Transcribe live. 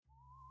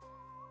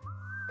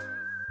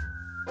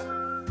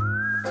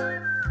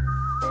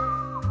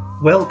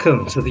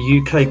Welcome to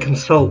the UK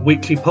Consult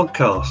Weekly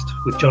Podcast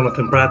with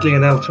Jonathan Bradley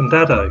and Elton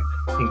Dado,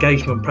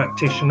 engagement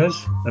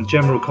practitioners and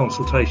general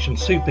consultation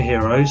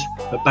superheroes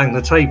that bang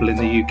the table in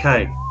the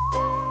UK.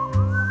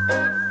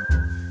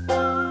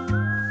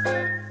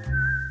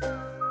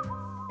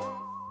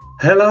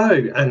 Hello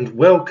and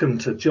welcome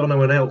to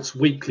Jono and Elt's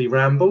weekly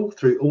ramble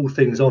through all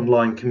things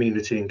online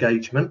community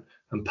engagement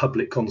and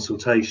public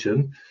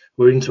consultation.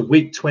 We're into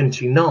week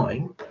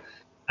 29.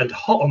 And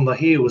hot on the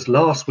heels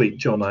last week,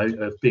 Jono,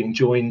 of being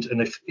joined,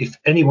 and if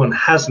anyone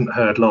hasn't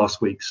heard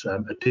last week's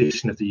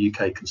edition of the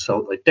UK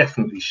Consult, they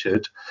definitely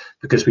should,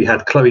 because we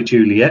had Chloe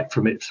Juliet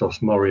from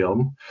Ipsos Mori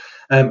on.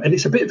 And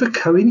it's a bit of a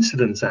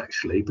coincidence,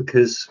 actually,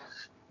 because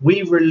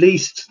we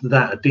released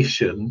that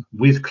edition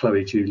with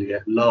Chloe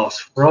Juliet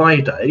last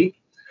Friday.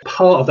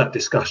 Part of that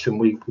discussion,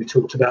 we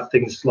talked about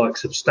things like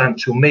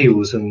substantial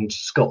meals and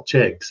Scotch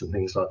eggs and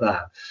things like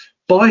that.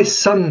 By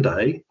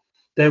Sunday,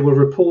 there were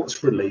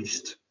reports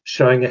released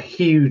showing a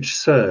huge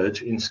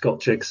surge in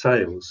Scotch egg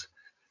sales.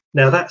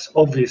 Now, that's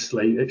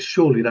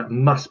surely that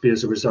must be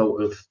as a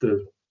result of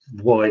the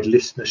wide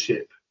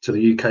listenership to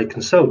the UK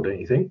Consult, don't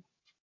you think?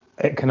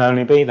 It can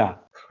only be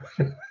that.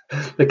 And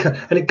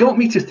it got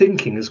me to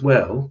thinking as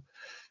well,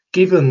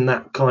 given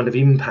that kind of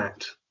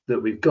impact that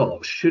we've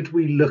got, should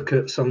we look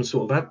at some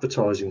sort of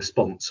advertising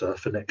sponsor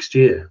for next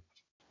year?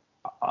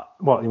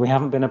 What, we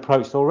haven't been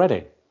approached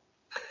already?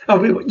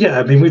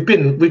 We've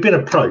been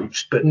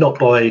approached, but not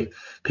by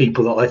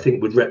people that I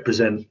think would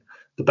represent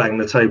the Bang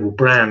the Table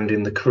brand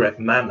in the correct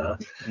manner.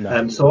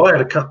 No. So I had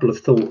a couple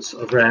of thoughts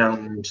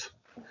around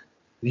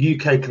the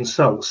UK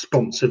Consult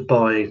sponsored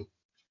by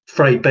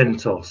Fray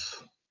Bentos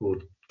or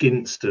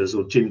Ginsters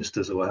or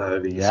Ginsters or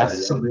however you say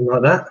it, something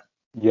like that.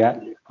 Yeah,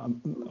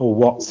 or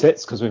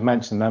Wotsits, because we've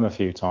mentioned them a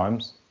few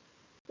times.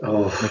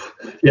 Oh,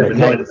 yeah, but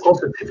not in a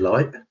positive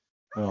light.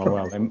 Oh,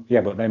 well,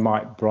 but they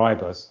might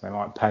bribe us. They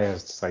might pay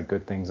us to say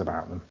good things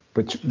about them,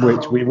 which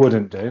we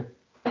wouldn't do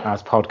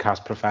as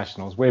podcast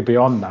professionals. We're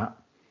beyond that.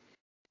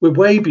 We're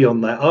way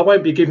beyond that. I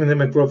won't be giving them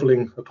a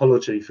grovelling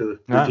apology for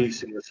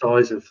reducing the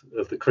size of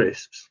the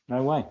crisps.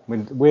 No way.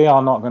 We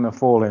are not going to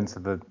fall into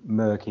the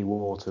murky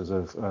waters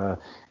of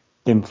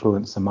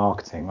influencer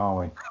marketing, are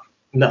we?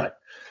 No.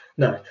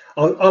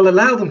 I'll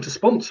allow them to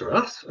sponsor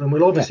us, and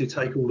we'll obviously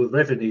take all the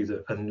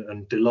revenue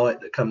and delight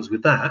that comes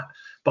with that.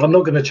 But I'm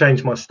not going to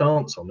change my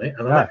stance on it,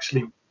 and I'm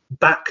actually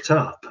backed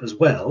up as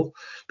well,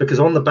 because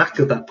on the back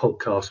of that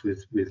podcast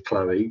with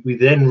Chloe, we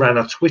then ran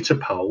a Twitter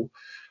poll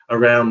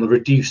around the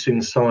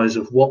reducing size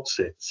of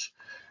Wotsits,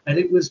 and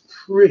it was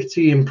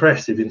pretty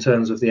impressive in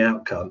terms of the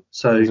outcome.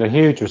 So it was a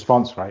huge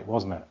response rate,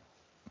 wasn't it?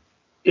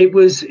 It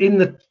was in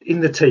the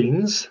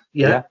teens,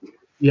 yeah.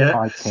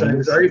 So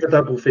it's over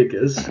double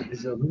figures.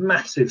 It's a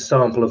massive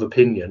sample of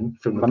opinion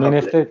from the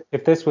public.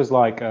 If this was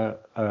like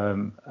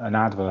an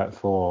advert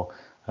for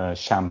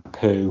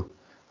shampoo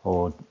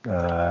or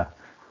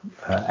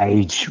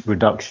age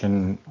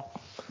reduction,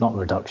 not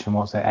reduction,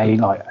 what's it?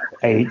 What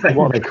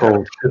are they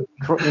called?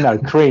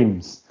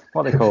 Creams.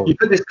 What are they called? You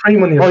put this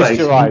cream on your face,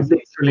 you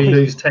literally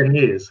lose 10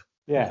 years.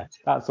 Yeah,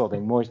 that sort of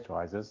thing.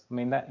 Moisturizers. I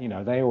mean, that,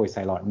 they always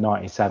say like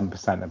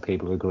 97% of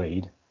people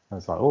agreed. I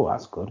was like, oh,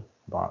 that's good.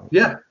 But,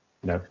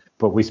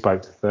 but we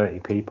spoke to 30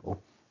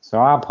 people, so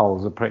our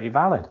polls are pretty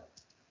valid.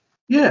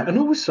 Yeah, and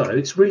also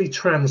it's really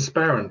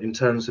transparent in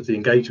terms of the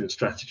engagement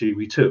strategy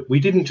we took. We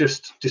didn't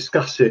just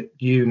discuss it,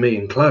 you, me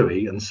and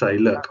Chloe, and say,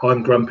 look,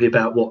 I'm grumpy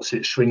about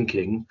Wotsits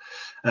shrinking,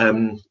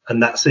 and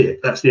that's it.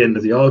 That's the end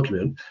of the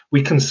argument.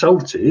 We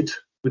consulted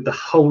with the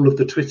whole of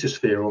the Twitter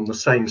sphere on the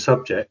same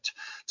subject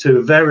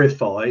to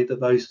verify that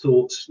those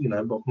thoughts,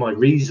 my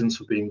reasons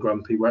for being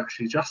grumpy were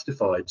actually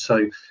justified.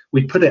 So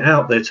we put it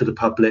out there to the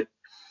public.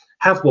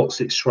 Have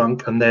Wotsits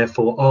shrunk, and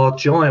therefore are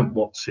giant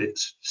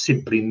Wotsits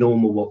simply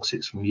normal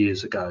Wotsits from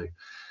years ago?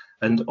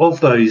 And of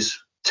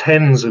those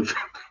tens of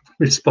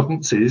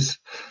responses,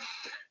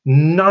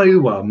 no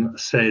one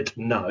said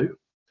no.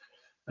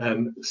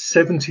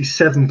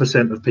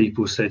 77% of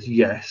people said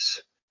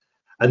yes.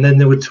 And then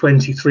there were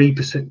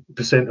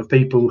 23% of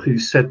people who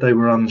said they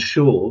were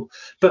unsure.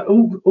 But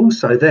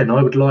also then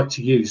I would like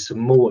to use some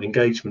more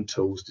engagement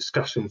tools,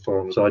 discussion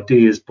forums,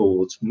 ideas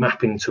boards,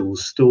 mapping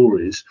tools,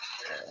 stories,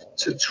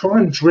 to try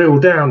and drill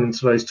down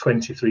into those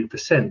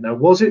 23%. Now,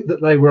 was it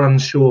that they were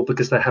unsure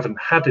because they haven't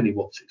had any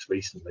Wotsits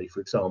recently, for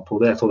example,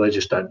 therefore they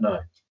just don't know?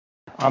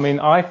 I mean,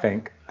 I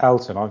think,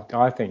 Elton,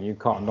 I think you've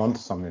cottoned onto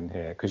something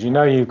here, because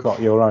you've got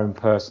your own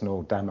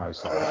personal demo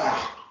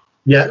site.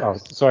 Yeah. Oh,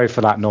 sorry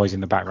for that noise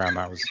in the background.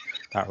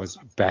 That was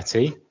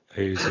Betty,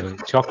 who's a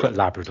chocolate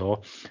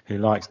Labrador who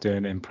likes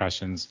doing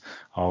impressions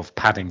of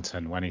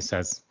Paddington when he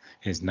says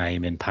his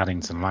name in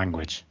Paddington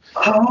language.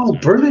 Oh,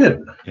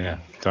 brilliant. Yeah,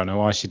 don't know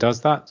why she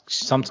does that.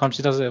 Sometimes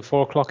she does it at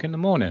 4:00 in the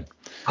morning.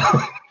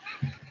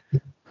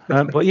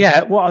 But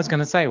yeah, what I was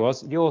going to say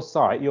was your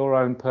site, your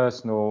own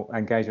personal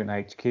engagement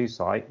HQ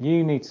site,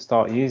 you need to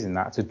start using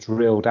that to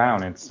drill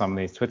down into some of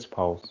these Twitter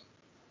polls.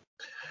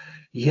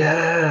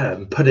 Yeah,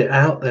 and put it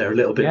out there a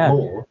little bit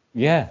more.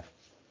 Yeah.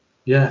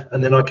 Yeah,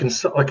 and then I can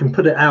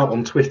put it out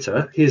on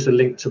Twitter. Here's a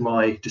link to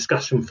my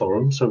discussion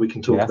forum, so we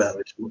can talk about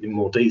this in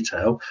more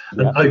detail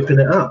and open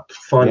it up,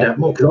 find out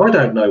more. Because I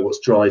don't know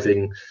what's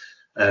driving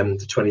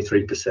the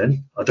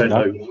 23%. I don't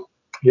know.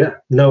 Yeah,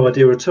 no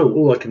idea at all.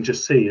 All I can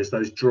just see is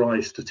those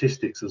dry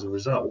statistics as a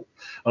result.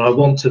 And I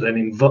want to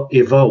then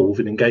evolve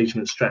an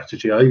engagement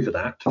strategy over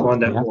that to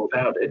find out more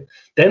about it.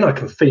 Then I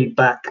can feed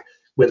back,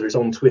 whether it's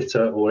on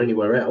Twitter or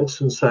anywhere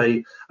else, and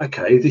say,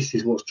 okay, this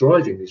is what's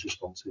driving these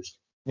responses.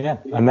 Yeah,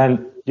 and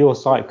then your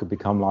site could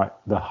become like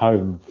the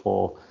home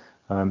for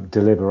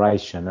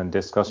deliberation and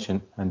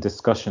discussion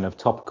of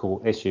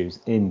topical issues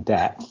in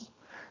depth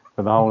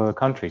for the whole of the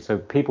country. So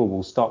people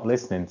will stop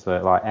listening to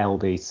it, like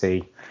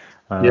LBC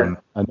and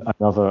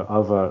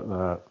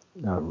other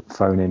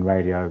phone-in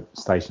radio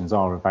stations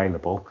are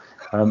available.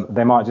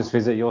 They might just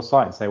visit your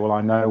site and say, well,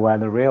 I know where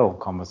the real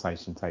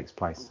conversation takes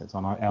place. It's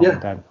on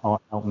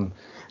Elton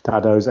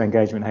Dado's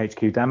Engagement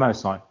HQ demo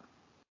site.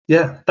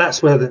 Yeah,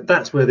 that's where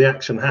the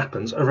action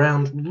happens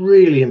around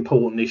really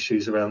important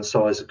issues around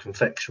size of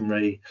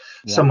confectionery.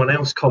 Yeah. Someone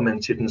else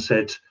commented and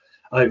said,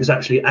 it was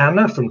actually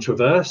Anna from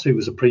Traverse, who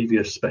was a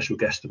previous special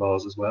guest of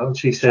ours as well. And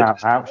she said,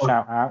 shout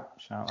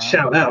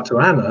out to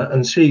Anna.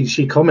 And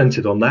she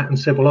commented on that and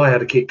said, well, I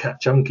had a Kit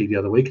Kat Chunky the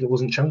other week and it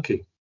wasn't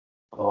chunky.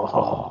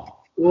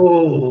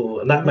 Oh,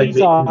 and that these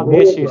are the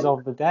issues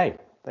of the day.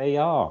 They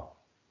are.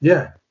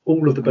 Yeah,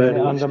 all of the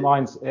burning.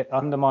 It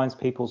undermines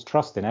people's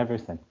trust in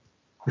everything.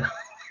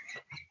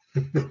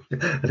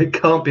 And it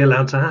can't be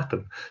allowed to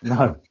happen.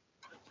 No.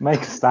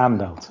 Make a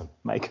stand, Elton.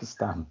 Make a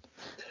stand.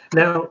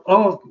 Now,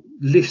 our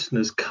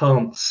listeners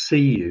can't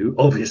see you,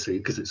 obviously,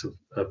 because it's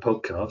a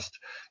podcast,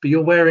 but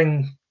you're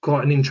wearing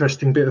quite an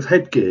interesting bit of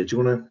headgear. Do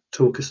you want to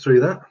talk us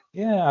through that?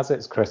 Yeah, as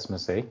it's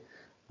Christmassy,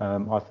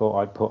 I thought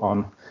I'd put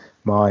on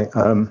my,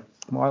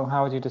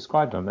 how would you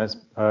describe them?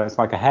 It's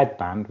like a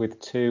headband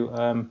with two,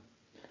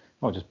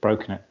 just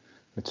broken it,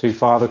 with two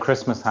Father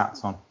Christmas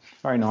hats on.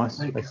 Very nice.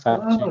 It's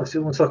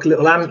almost like a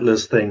little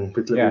antlers thing.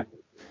 With little,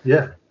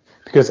 yeah.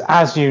 Because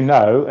as you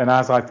know, and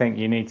as I think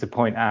you need to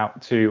point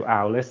out to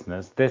our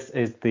listeners, this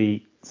is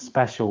the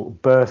special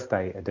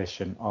birthday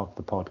edition of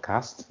the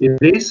podcast. It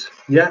is,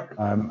 yeah.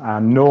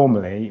 And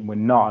normally we're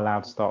not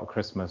allowed to start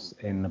Christmas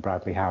in the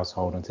Bradley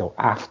household until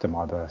after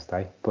my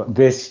birthday. But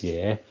this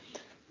year,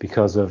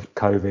 because of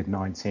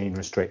COVID-19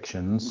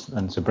 restrictions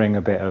and to bring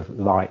a bit of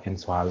light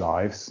into our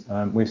lives,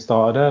 we've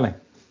started early.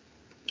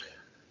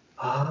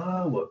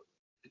 Well,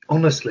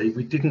 honestly,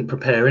 we didn't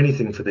prepare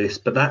anything for this,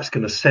 but that's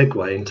going to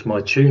segue into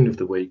my tune of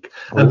the week.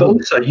 But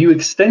also, you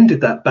extended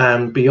that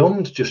ban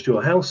beyond just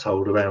your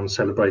household around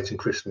celebrating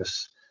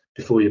Christmas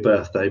before your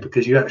birthday,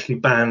 because you actually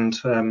banned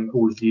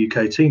all of the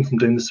UK team from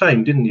doing the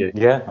same, didn't you?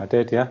 Yeah, I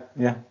did. Yeah.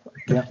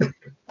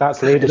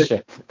 That's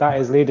leadership. That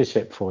is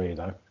leadership for you,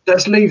 though.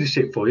 That's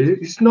leadership for you.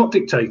 It's not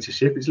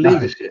dictatorship. It's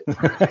leadership.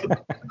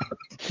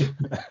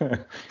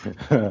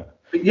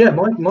 But yeah,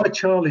 my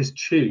Charlie's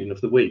tune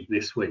of the week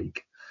this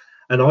week.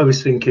 And I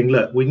was thinking,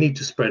 look, we need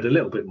to spread a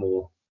little bit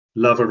more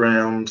love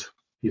around.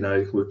 You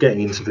know, we're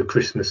getting into the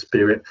Christmas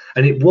spirit.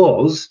 And it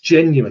was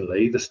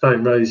genuinely the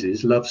Stone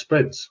Roses Love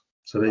Spreads.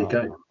 So there you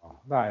go.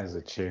 That is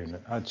a tune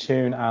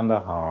and a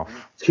half.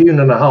 Tune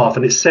and a half.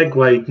 And it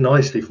segued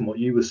nicely from what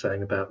you were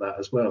saying about that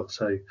as well.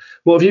 So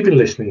what have you been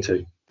listening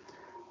to?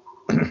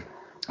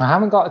 I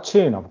haven't got a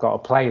tune. I've got a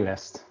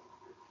playlist.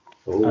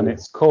 Ooh. And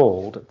it's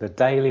called The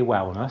Daily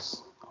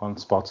Wellness on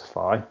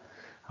Spotify.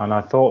 And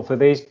I thought for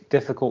these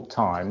difficult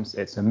times,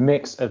 it's a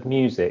mix of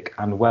music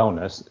and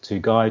wellness to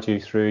guide you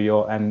through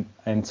your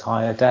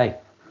entire day.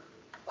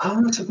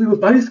 So we were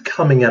both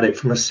coming at it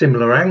from a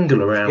similar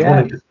angle around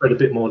wanting to spread a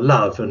bit more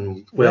love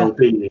and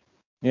well-being.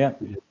 Yeah.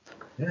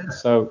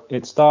 So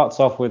it starts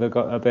off with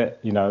a bit,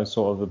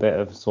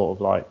 sort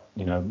of like,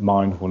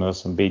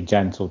 mindfulness and be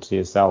gentle to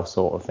yourself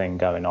sort of thing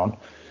going on.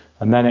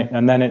 And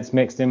then it's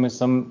mixed in with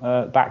some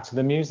back to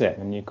the music.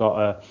 And you've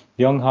got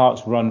Young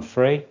Hearts Run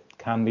Free,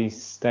 Candy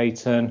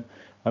Staten,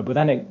 but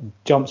then it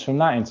jumps from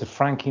that into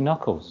Frankie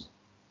Knuckles,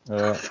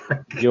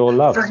 Your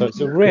Love. So it's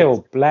a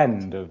real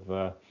blend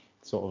of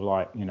sort of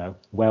like,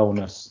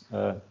 wellness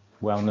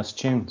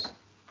tunes.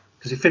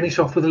 Does it finish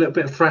off with a little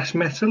bit of thrash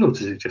metal, or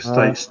does it just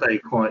stay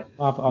quite?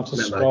 I'll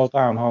just scroll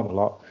down, hold a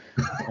lot.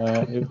 Who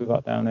have we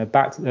got down there?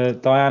 Back to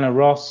Diana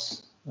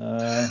Ross,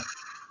 the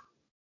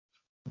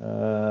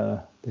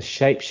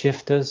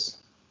Shapeshifters.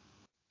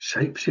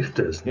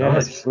 Shapeshifters, yeah,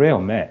 nice. It's a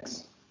real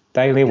mix.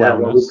 Daily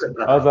Wellness.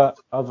 Other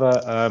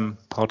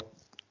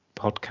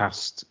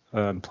podcast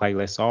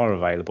playlists are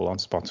available on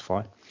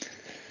Spotify.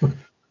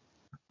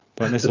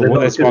 But this can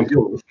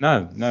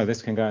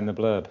go in the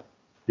blurb.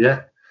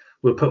 Yeah,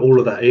 we'll put all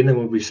of that in, and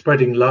we'll be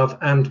spreading love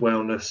and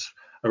wellness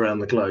around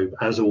the globe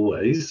as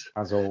always.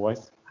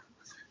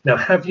 Now,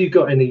 have you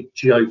got any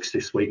jokes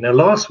this week? Now,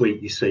 last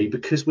week, you see,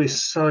 because we're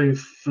so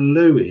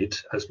fluid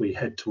as we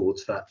head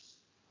towards that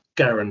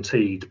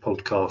guaranteed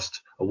podcast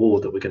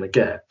award that we're going to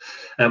get,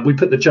 and we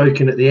put the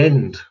joke in at the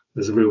end.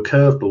 There's a real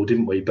curveball,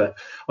 didn't we? But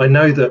I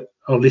know that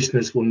our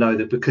listeners will know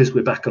that because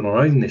we're back on our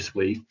own this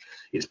week,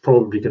 it's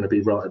probably going to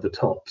be right at the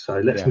top. So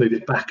let's move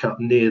it back up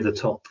near the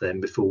top then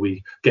before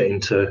we get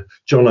into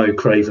John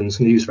O'Craven's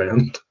news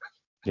round.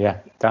 Yeah,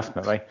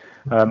 definitely.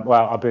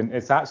 Well,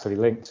 it's actually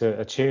linked to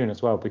a tune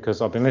as well,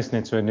 because I've been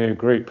listening to a new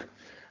group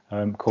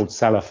called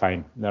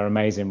Cellophane. They're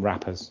amazing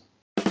rappers.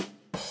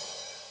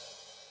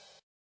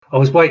 I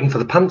was waiting for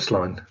the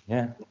punchline.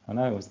 Yeah, I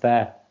know, it was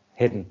there,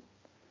 hidden.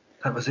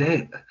 That was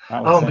it.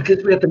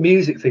 Because we had the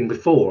music thing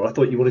before, I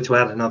thought you wanted to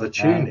add another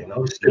tune in. I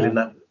was still in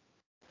that.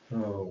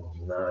 Oh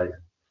no.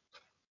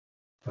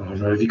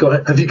 Have you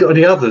got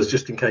any others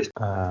just in case?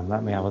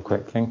 Let me have a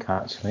quick think.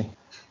 Actually,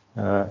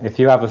 if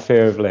you have a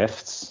fear of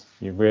lifts,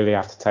 you really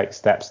have to take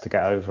steps to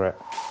get over it.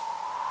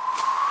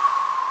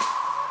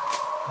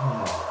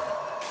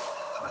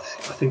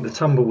 I think the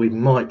tumbleweed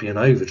might be an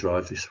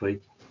overdrive this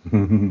week.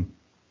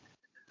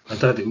 I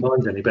don't think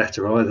mine's any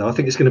better either. I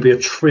think it's going to be a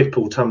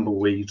triple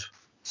tumbleweed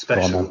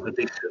special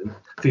edition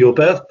for your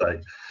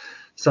birthday.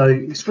 So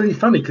it's really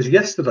funny because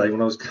yesterday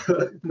when I was,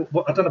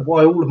 I don't know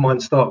why all of mine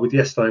start with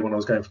yesterday when I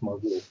was going for my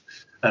walk,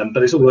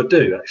 but it's all I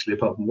do actually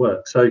apart from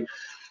work. So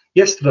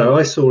yesterday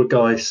I saw a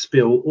guy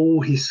spill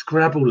all his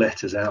Scrabble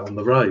letters out on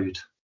the road.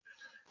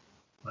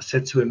 I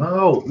said to him,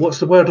 "Oh, what's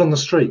the word on the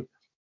street?"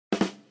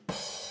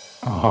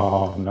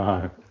 Oh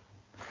no,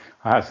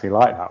 I actually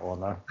like that one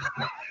though.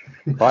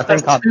 But I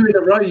think that's two in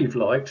a row you've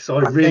liked, so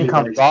I really think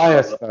I'm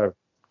biased though,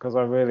 because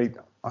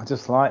I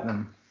just like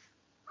them.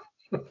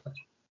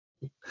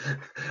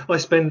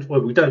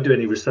 We don't do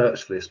any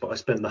research for this, but I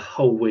spend the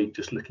whole week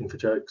just looking for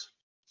jokes.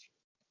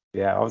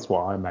 Yeah, that's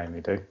what I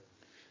mainly do.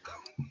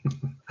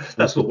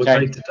 That's what we're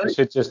paid to do. We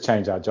should just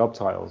change our job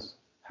titles.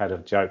 Head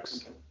of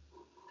jokes.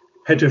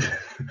 Head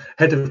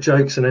of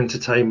jokes and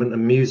entertainment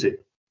and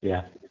music.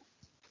 Yeah.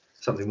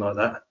 Something like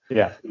that.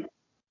 Yeah.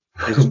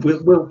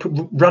 We'll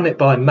run it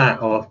by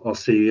Matt, our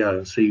CEO,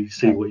 and see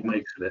what he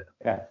makes of it.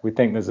 Yeah, we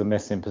think there's a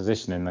missing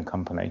position in the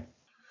company.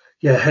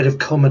 Yeah, head of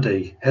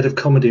comedy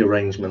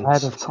arrangements.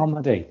 Head of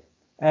comedy.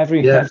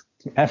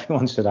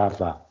 Everyone should have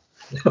that.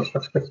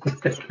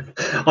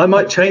 I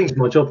might change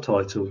my job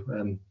title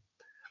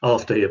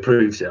after he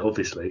approves it,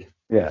 obviously.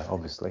 Yeah,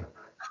 obviously.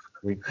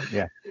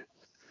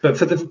 But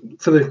for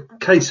the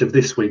case of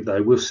this week,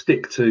 though, we'll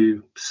stick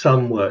to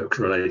some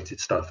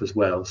work-related stuff as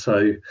well. So,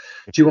 do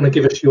you want to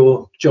give us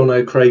your John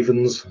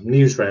O'Craven's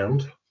news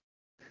round?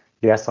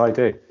 Yes, I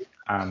do.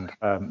 And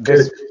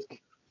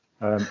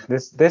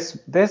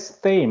this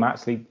theme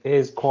actually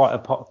is quite a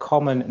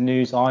common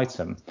news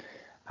item,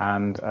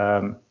 and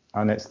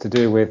it's to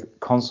do with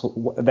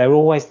they're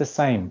always the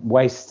same.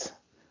 Waste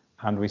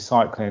and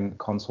recycling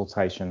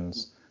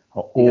consultations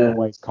are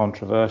always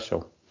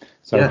controversial.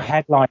 So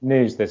headline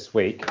news this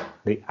week: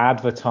 the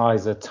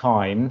Advertiser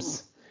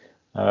Times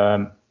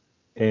in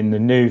the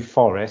New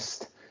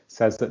Forest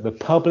says that the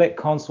public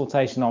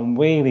consultation on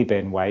wheelie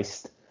bin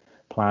waste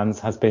plans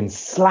has been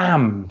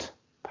slammed.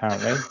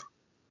 Apparently.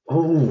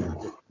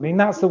 Oh, I mean,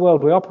 that's the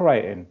world we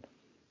operate in.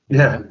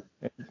 Yeah.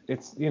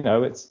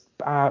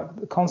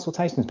 The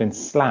consultation has been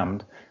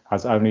slammed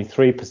as only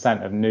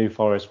 3% of New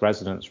Forest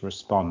residents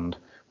respond,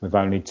 with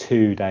only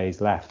 2 days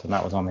left, and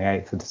that was on the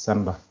 8th of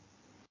December.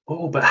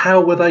 Oh, but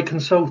how were they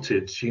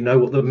consulted? Do you know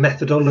what the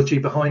methodology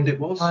behind it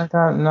was? I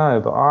don't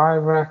know, but I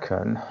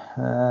reckon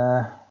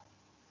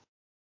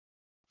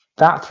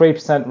that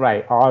 3%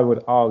 rate, I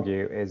would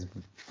argue, is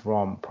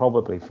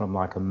probably from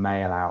like a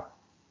mail out,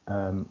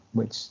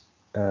 which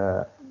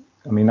I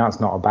mean, that's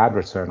not a bad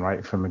return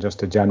rate from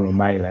just a general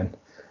mail-in.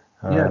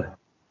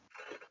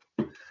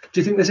 Do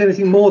you think there's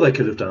anything more they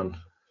could have done?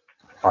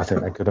 I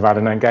think they could have had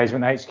an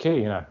engagement HQ,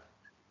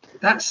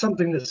 That's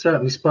something that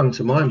certainly sprung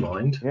to my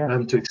mind,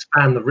 to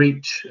expand the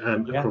reach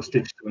across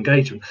digital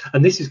engagement.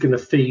 And this is going to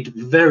feed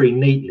very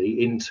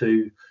neatly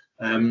into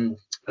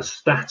a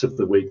stat of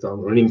the week,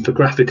 or an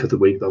infographic of the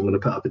week that I'm going to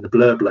put up in the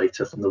blurb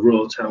later from the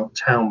Royal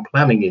Town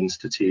Planning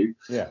Institute,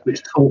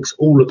 which talks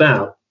all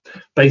about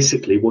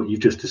basically what you've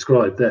just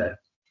described there.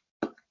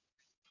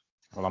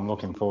 Well, I'm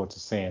looking forward to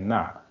seeing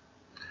that.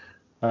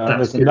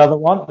 There's another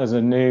one. There's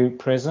a new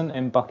prison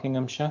in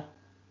Buckinghamshire.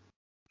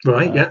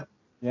 Right,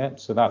 Yeah,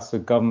 so that's the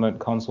government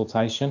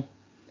consultation.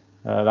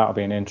 That'll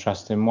be an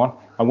interesting one.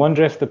 I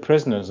wonder if the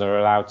prisoners are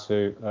allowed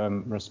to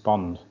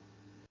respond,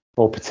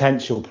 or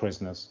potential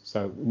prisoners.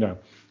 So,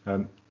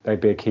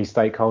 they'd be a key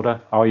stakeholder.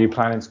 Are you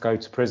planning to go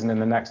to prison in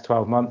the next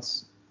 12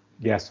 months?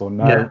 Yes or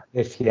no? Yeah.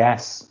 If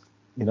yes,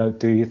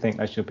 do you think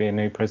there should be a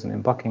new prison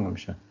in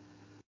Buckinghamshire?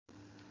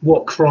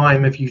 What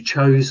crime have you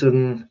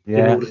chosen in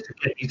order to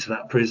get you to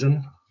that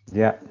prison?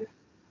 Yeah.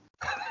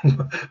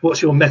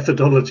 What's your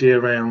methodology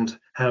around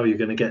how you're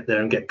going to get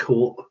there and get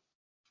caught?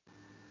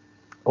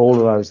 All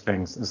of those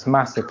things. There's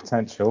massive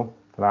potential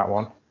for that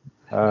one.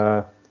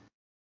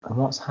 And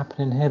what's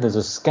happening here? There's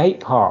a skate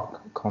park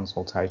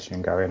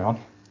consultation going on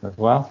as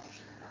well.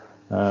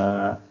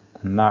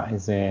 And that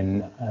is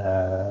in,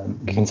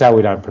 you can tell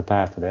we don't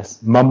prepare for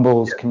this,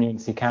 Mumbles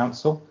Community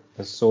Council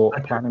has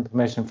sought planning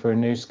permission for a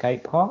new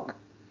skate park.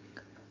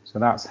 So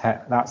that's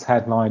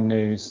headline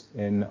news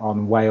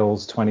on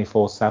Wales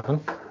 24/7.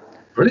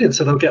 Brilliant.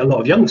 So they'll get a lot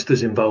of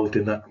youngsters involved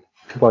in that.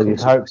 Well,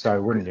 you'd hope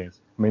so, wouldn't you?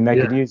 I mean, they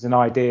could use an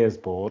ideas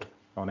board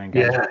on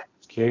Engagement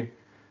HQ.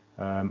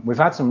 We've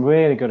had some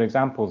really good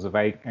examples of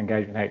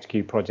Engagement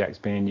HQ projects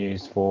being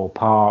used for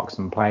parks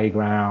and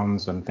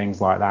playgrounds and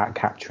things like that,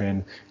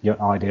 capturing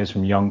ideas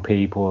from young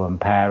people and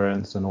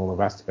parents and all the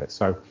rest of it.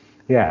 So,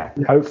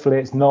 hopefully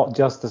it's not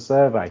just a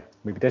survey.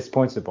 We'd be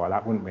disappointed by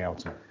that, wouldn't we,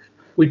 Elton?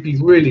 We'd be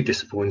really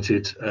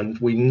disappointed, and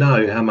we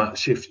know how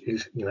much, if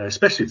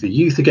especially if the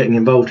youth are getting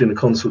involved in a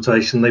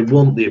consultation, they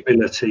want the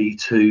ability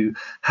to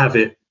have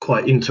it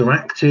quite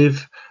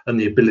interactive and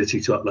the ability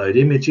to upload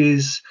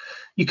images.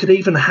 You could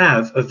even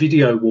have a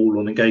video wall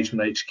on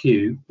Engagement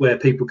HQ where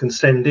people can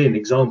send in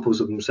examples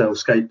of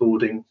themselves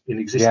skateboarding in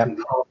existing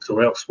parks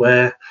or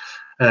elsewhere,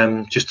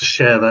 just to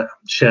share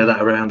that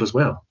around as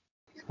well.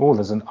 Oh,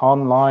 there's an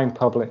online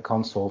public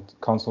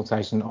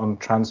consultation on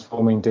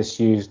transforming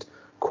disused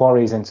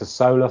quarries into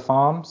solar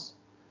farms.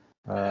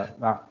 That'd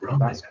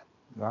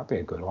be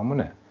a good one,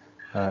 wouldn't it?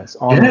 It's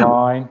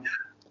online,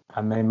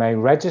 and they may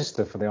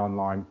register for the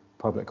online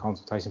public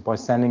consultation by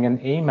sending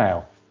an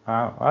email.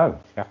 You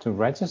have to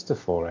register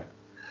for it.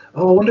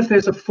 Oh, I wonder if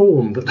there's a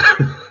form that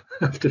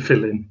I have to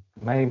fill in.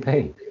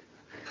 Maybe.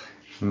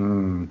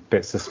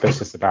 Bit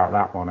suspicious about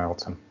that one,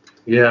 Elton.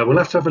 Yeah, we'll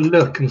have to have a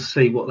look and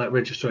see what that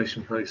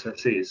registration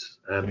process is.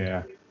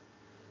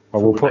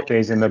 Well, we'll put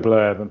these in the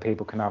blurb and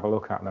people can have a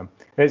look at them.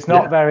 It's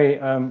not very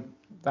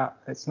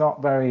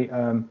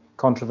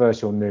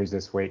controversial news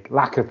this week.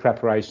 Lack of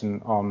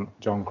preparation on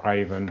John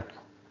Craven's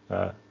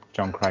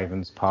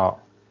part.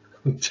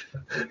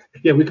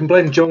 Yeah, we can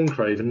blame John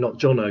Craven, not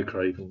John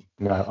O'Craven.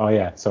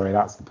 No, sorry,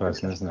 that's the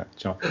person, isn't it?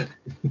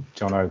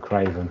 John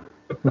O'Craven.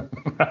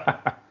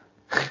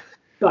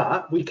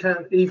 But we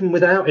can, even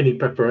without any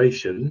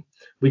preparation,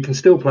 we can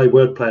still play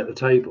wordplay at the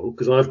table,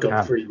 because I've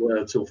got 3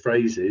 words or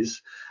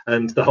phrases,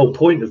 and the whole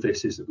point of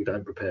this is that we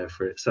don't prepare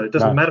for it. So it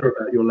doesn't matter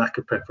about your lack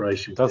of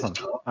preparation. It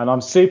doesn't. And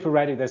I'm super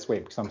ready this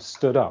week because I'm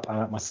stood up.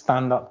 I'm at my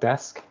stand-up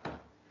desk.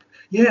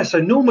 Yeah, so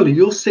normally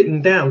you're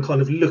sitting down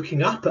kind of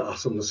looking up at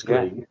us on the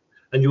screen,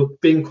 and you're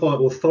being quite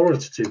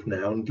authoritative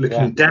now and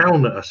looking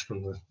down at us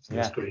from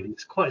the screen.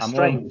 It's quite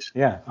strange.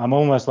 I'm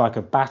almost like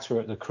a batter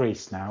at the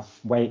crease now,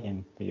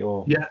 waiting for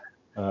your... Yeah.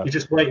 You're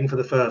just waiting for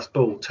the first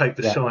ball, take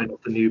the shine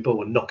off the new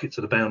ball and knock it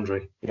to the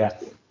boundary. Yeah.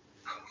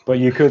 But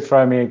you could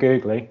throw me a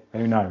googly.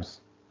 Who knows?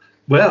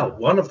 Well,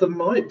 one of them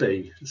might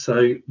be.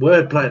 So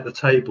wordplay at the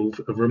table,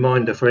 a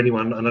reminder for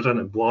anyone, and I don't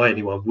know why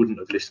anyone wouldn't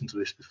have listened to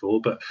this before,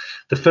 but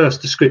the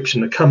first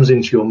description that comes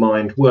into your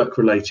mind,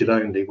 work-related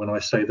only, when I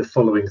say the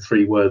following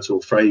 3 words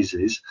or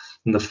phrases.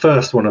 And the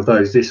first one of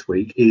those this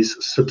week is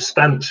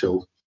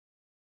substantial.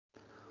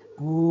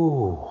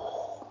 Ooh.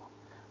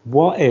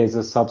 What is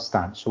a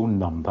substantial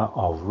number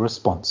of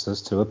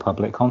responses to a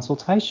public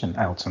consultation,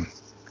 Elton?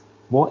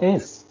 What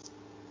is?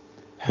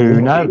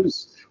 Who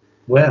knows?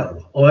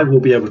 Well, I will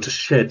be able to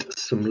shed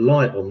some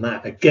light on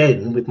that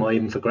again with my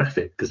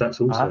infographic, because that's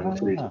also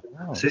included.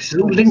 So this is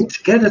all linked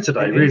together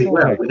today really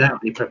well without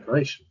any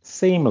preparation.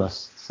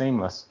 Seamless.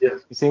 Yeah.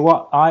 You see,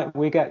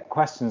 we get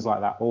questions like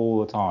that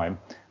all the time,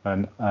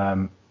 and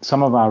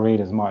some of our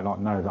readers might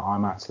not know that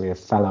I'm actually a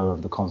fellow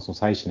of the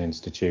Consultation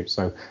Institute.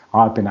 So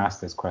I've been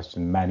asked this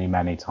question many,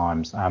 many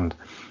times, and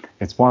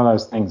it's one of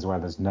those things where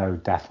there's no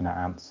definite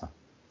answer,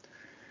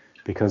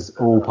 because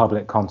all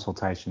public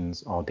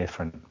consultations are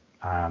different.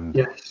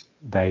 And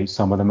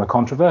some of them are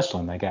controversial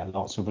and they get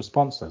lots of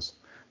responses,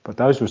 but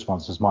those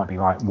responses might be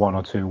like 1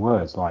 or 2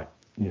 words, like,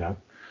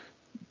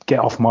 get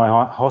off my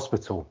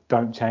hospital,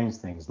 don't change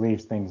things,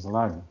 leave things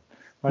alone.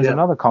 Whereas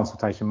another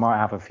consultation might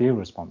have a few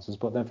responses,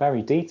 but they're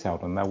very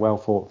detailed and they're well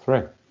thought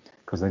through,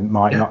 because they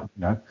might not,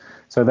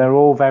 so they're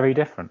all very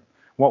different.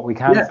 What we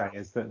can say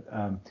is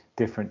that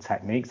different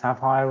techniques have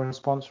higher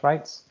response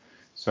rates.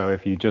 So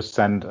if you just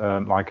send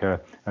like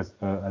a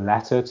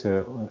letter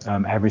to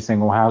every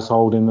single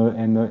household in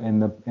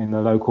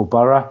the local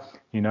borough,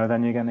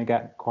 then you're going to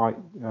get quite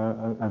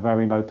a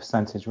very low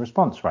percentage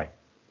response rate.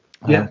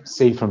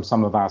 See from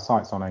some of our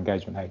sites on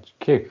Engagement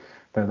HQ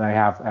that they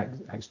have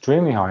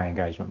extremely high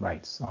engagement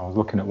rates. I was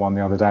looking at one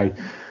the other day,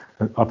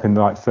 up in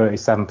like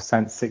 37%,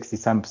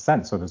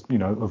 67%. So there's,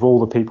 of all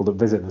the people that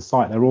visit the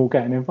site, they're all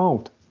getting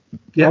involved.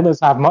 Others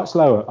have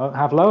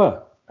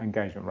lower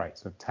engagement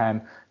rates of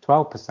 10,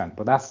 12%,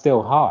 but that's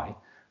still high.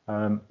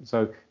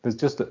 So there's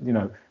just,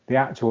 the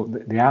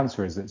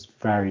answer is it's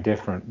very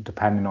different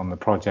depending on the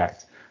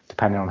project,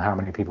 depending on how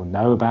many people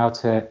know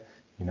about it,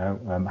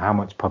 how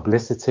much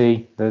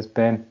publicity there's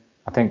been.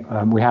 I think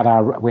we had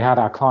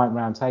our client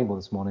roundtable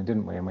this morning,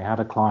 didn't we? And we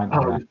had a client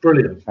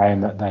brilliant,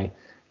 saying that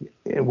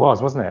it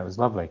was, wasn't it? It was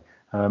lovely.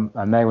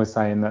 And they were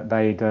saying that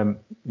they'd,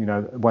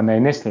 when they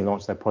initially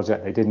launched their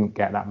project, they didn't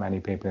get that many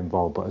people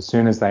involved. But as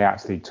soon as they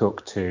actually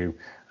took to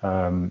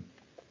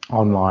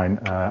online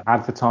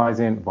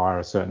advertising via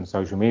a certain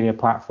social media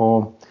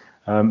platform,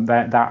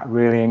 that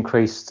really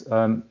increased,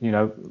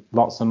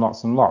 lots and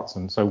lots and lots.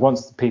 And so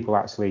once people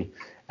actually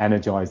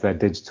energize their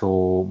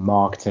digital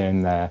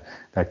marketing, their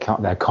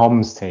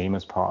comms team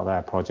as part of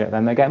their project,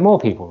 then they get more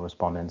people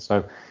responding.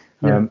 So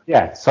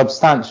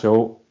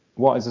Substantial.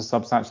 What is a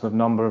substantial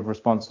number of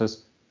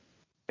responses?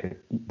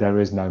 There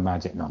is no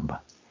magic number.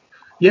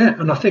 Yeah,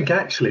 and I think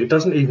actually it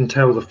doesn't even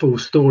tell the full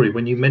story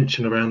when you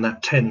mention around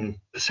that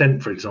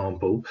 10%, for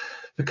example,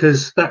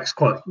 because that's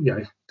quite,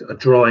 a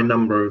dry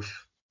number of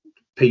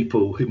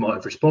people who might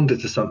have responded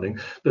to something.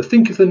 But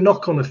think of the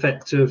knock-on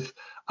effect of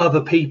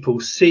other people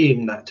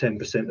seeing that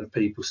 10% of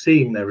people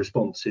seeing their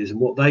responses and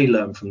what they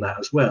learn from that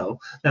as well.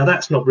 Now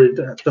that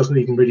doesn't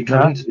even really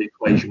come into the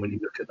equation when you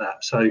look at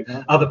that. So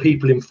other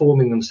people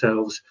informing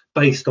themselves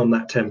based on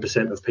that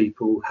 10% of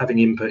people having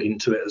input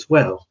into it as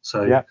well.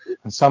 So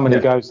and somebody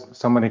goes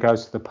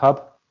to the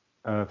pub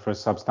for a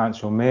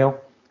substantial meal,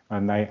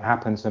 and they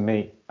happen to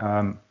meet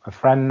a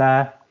friend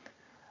there,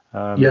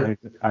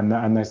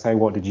 and they say,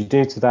 "What did you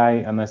do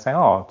today?" And they say,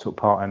 "Oh, I took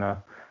part in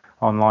a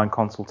online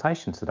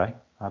consultation today.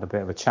 I had a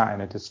bit of a chat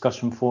in a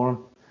discussion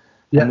forum,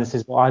 and this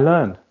is what I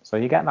learned." So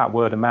you get that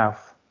word of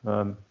mouth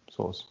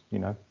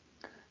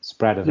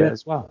spread of it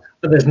as well.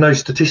 But there's no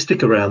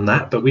statistic around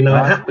that, but we know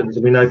it happens,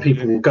 and we know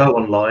people will go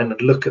online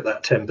and look at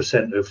that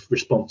 10% of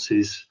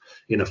responses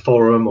in a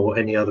forum or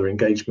any other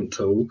engagement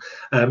tool,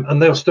 and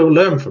they'll still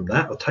learn from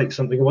that or take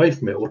something away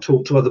from it or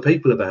talk to other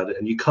people about it,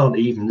 and you can't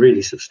even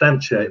really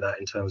substantiate that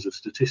in terms of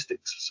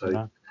statistics.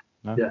 So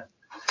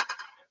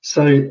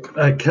So,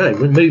 okay,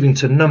 we're moving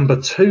to number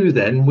 2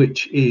 then,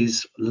 which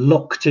is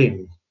locked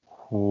in.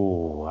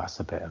 Oh, that's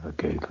a bit of a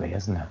googly,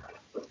 isn't it?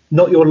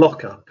 Not your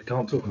lockup. We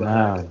can't talk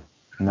about that.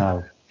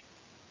 No.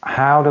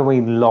 How do we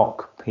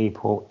lock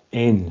people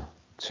in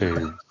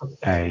to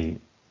a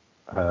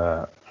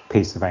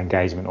piece of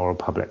engagement or a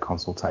public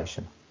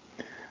consultation?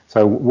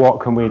 So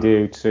what can we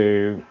do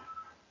to,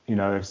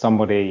 if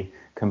somebody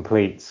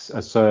completes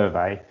a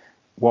survey,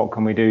 what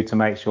can we do to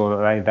make sure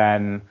that they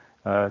then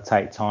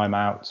take time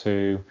out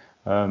to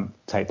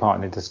take part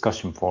in a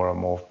discussion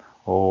forum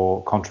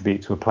or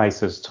contribute to a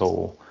Places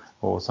tool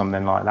or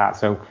something like that?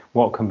 So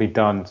what can be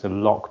done to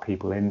lock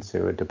people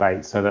into a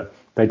debate so that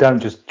they don't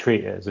just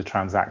treat it as a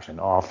transaction?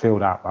 Oh, I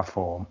filled out my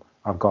form,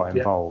 I've got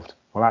involved.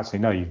 Well, actually,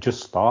 no, you've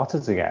just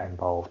started to get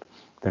involved.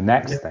 The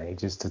next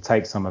stage is to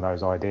take some of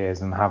those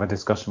ideas and have a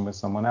discussion with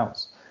someone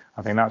else.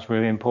 I think that's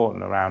really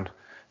important around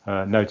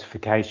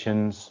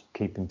notifications,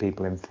 keeping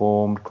people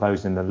informed,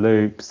 closing the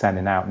loop,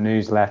 sending out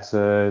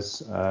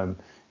newsletters,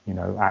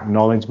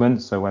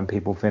 acknowledgements. So when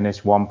people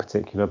finish one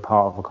particular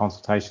part of a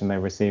consultation, they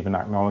receive an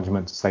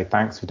acknowledgement to say,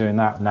 thanks for doing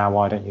that. Now,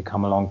 why don't you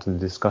come along to the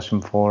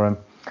discussion forum?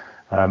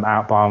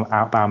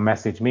 Outbound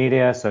message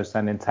media. So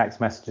sending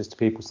text messages to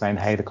people saying,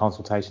 hey, the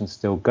consultation's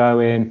still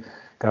going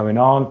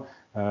on.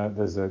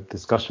 There's a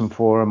discussion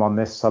forum on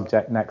this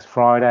subject next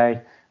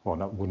Friday. Well,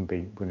 that wouldn't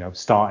be,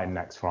 starting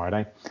next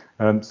Friday.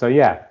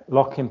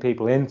 Locking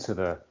people into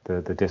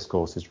the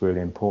discourse is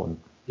really important.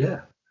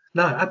 Yeah,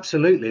 no,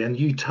 absolutely. And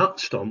you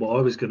touched on what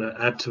I was going to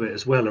add to it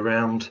as well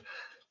around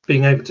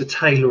being able to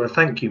tailor a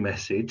thank you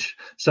message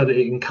so that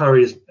it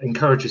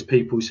encourages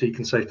people, so you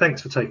can say,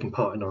 thanks for taking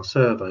part in our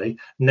survey.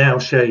 Now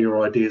share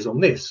your ideas on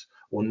this,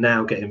 or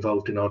now get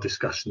involved in our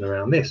discussion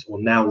around this,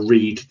 or now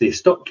read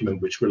this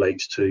document which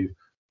relates to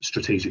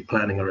strategic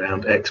planning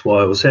around X,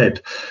 Y, or Z.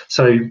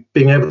 So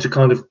being able to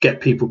kind of get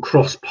people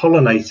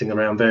cross-pollinating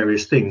around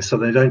various things so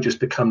they don't just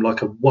become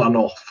like a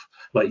one-off,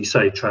 like you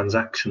say,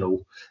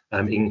 transactional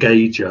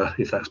engager,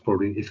 if that's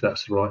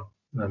the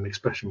right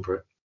expression for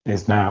it.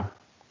 Is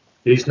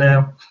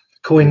now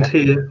coined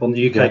here on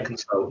the UK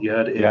Consult. You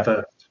heard it here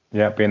first.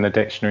 Be in the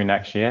dictionary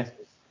next year.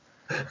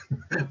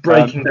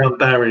 Breaking down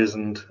barriers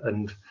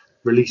and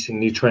releasing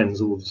new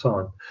trends all the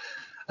time.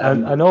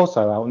 And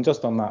also, Alan,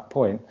 just on that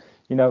point,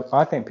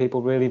 I think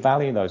people really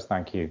value those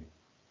thank you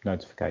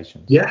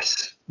notifications.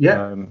 Yes.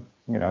 Yeah.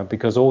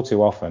 Because all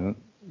too often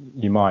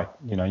you might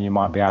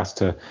be asked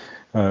to,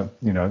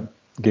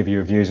 give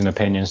your views and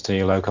opinions to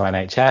your local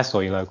NHS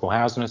or your local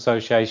housing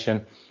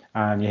association,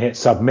 and you hit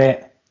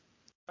submit,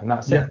 and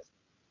that's it.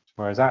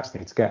 Whereas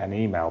actually to get an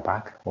email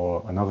back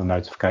or another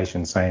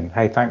notification saying,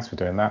 hey, thanks for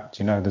doing that.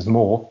 Do you know there's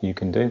more you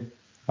can do?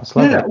 That's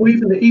lovely. Yeah, or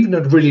even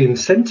a really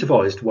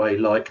incentivized way,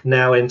 like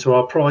now enter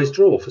our prize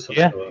draw for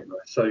something like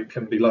that. So it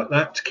can be like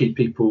that to keep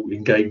people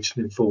engaged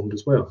and informed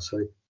as well.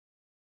 So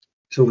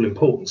it's all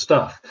important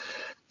stuff.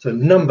 So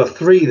number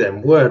 3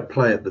 then,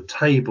 wordplay at the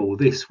table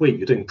this week.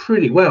 You're doing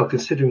pretty well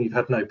considering you've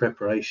had no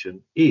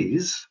preparation,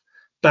 is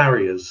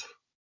barriers.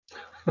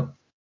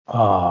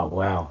 Oh,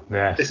 wow.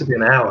 Yes. This will be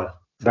an hour.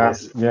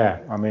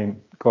 I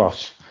mean,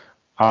 gosh,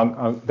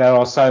 there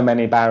are so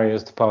many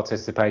barriers to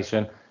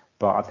participation,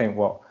 but I think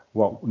what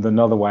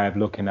another way of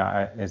looking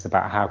at it is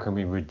about how can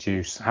we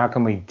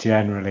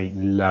generally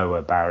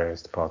lower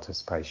barriers to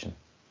participation.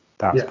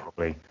 That's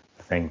probably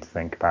the thing to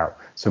think about.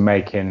 So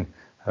making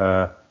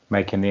the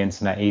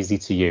internet easy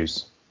to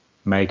use,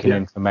 making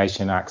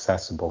information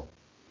accessible,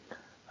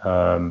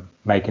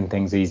 making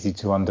things easy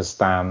to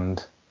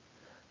understand,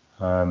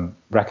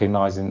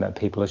 recognizing that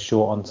people are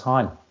short on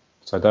time.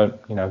 So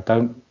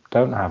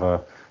don't have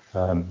a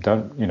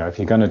if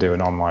you're going to do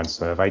an online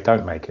survey,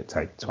 don't make it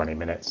take 20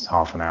 minutes,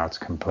 half an hour to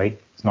complete.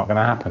 It's not going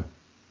to happen.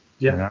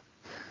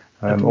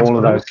 All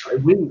of those.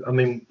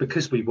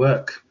 Because we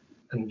work,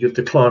 and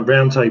the client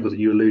roundtable that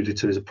you alluded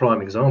to is a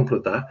prime example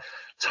of that.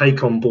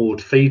 Take on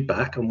board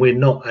feedback, and we're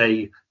not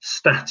a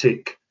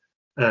static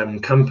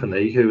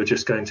company who are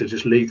just going to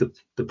just leave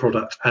the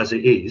product as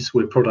it is.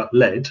 We're product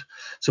led,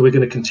 so we're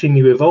going to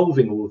continue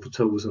evolving all of the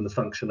tools and the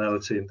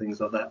functionality and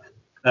things like that,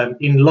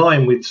 in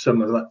line with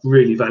some of that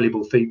really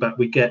valuable feedback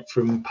we get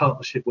from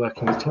partnership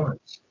working with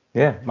clients.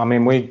 Yeah,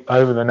 we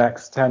over the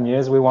next 10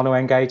 years we want to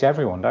engage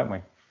everyone, don't we?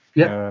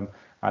 Yeah.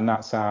 And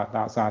that's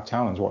our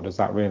challenge. What does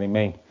that really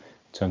mean in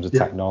terms of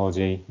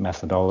technology,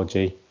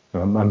 methodology,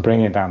 and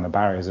bringing down the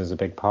barriers is a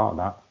big part of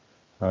that.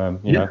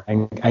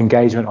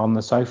 Engagement on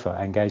the sofa,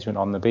 engagement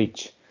on the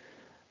beach,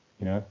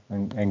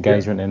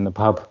 engagement in the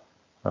pub.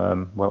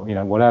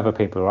 Whatever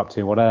people are up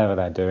to, whatever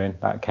they're doing,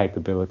 that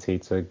capability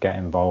to get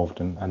involved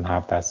and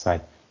have their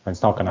say. And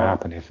it's not going to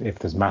happen if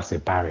there's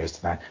massive barriers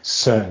to that.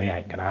 Certainly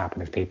ain't going to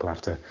happen if people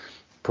have to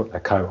put their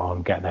coat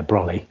on, get their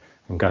brolly,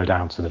 and go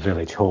down to the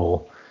village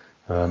hall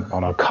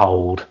on a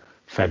cold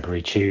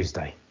February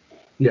Tuesday.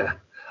 Yeah,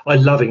 I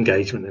love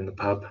engagement in the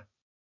pub.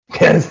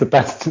 Yeah, it's the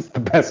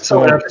best.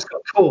 Sorry, I just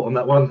got caught on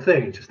that one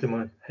thing just in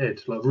my head,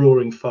 like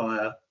roaring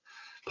fire,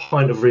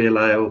 pint of real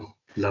ale,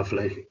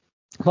 lovely.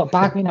 But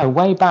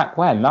way back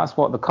when, that's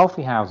what the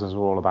coffee houses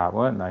were all about,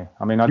 weren't they?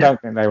 I don't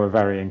think they were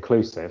very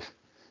inclusive,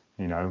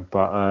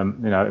 but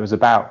it was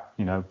about,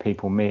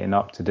 people meeting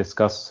up to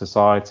discuss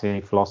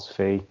society,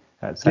 philosophy,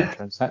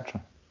 etc.,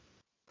 etc.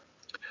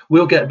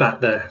 We'll get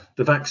back there.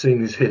 The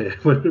vaccine is here.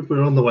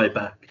 We're on the way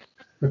back.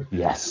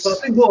 Yes. But I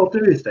think what I'll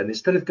do is then,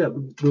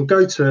 we'll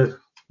go to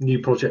new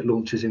project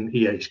launches in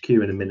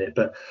EHQ in a minute,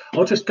 but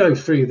I'll just go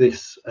through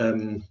this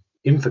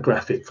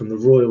infographic from the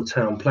Royal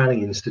Town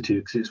Planning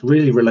Institute, because it's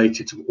really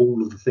related to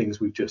all of the things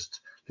we've just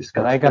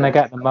discussed. Are they going to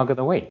get the mug of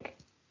the week?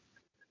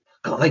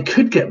 They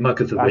could get mug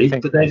of the week,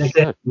 but then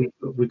again,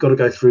 we've got to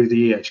go through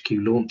the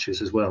EHQ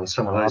launches as well. And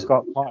some of those. I've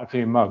got quite a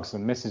few mugs,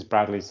 and Mrs.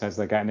 Bradley says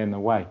they're getting in the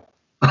way.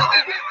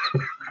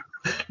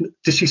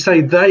 Does she say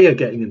they are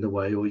getting in the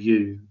way, or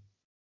you?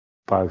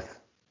 Both.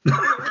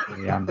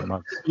 You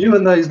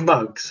and those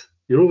mugs.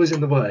 You're always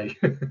in the way.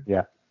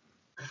 Yeah.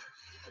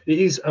 It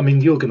is.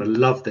 You're going to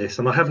love this,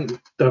 and I haven't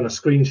done a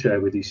screen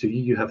share with you, so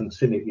you haven't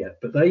seen it yet.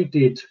 But they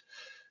did.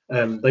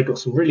 They got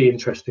some really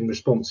interesting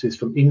responses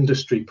from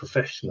industry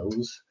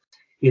professionals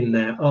in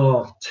their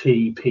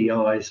RTPI,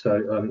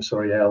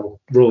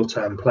 Royal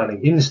Town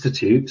Planning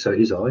Institute, so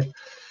it is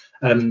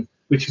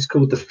which is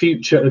called The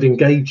Future of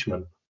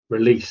Engagement,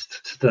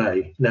 released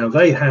today. Now,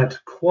 they had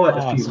quite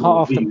a few. It's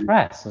hot off the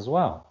press as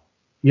well.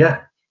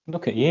 Yeah.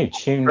 Look at you,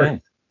 tuned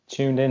in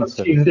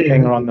to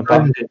finger on the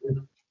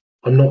button.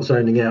 I'm not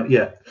zoning out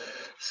yet.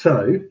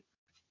 So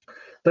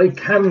they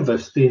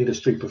canvassed the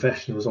industry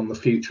professionals on the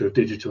future of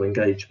digital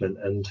engagement,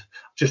 and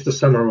just to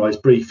summarise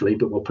briefly,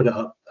 but we'll put it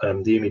up,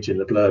 the image in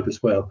the blurb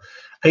as well.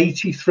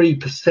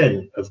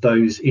 83% of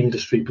those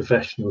industry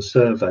professionals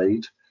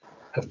surveyed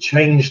have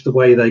changed the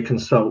way they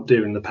consult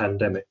during the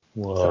pandemic.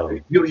 Whoa. So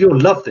you'll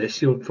love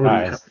this. You'll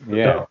probably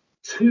yeah.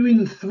 2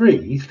 in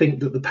 3 think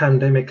that the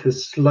pandemic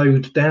has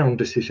slowed down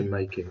decision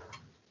making.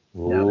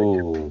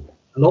 Now,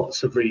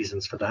 lots of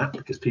reasons for that,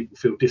 because people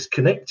feel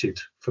disconnected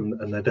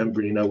and they don't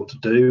really know what to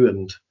do.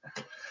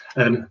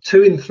 And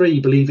 2 in 3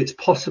 believe it's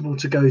possible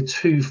to go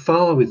too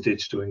far with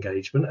digital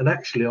engagement. And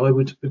actually, I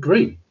would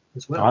agree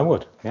as well. I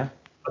would, yeah.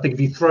 I think if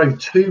you throw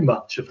too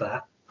much of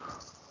that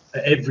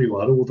at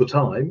everyone all the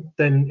time,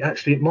 then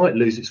actually it might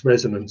lose its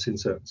resonance in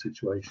certain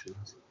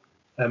situations.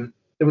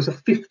 There was a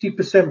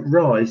 50%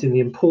 rise in the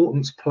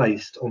importance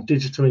placed on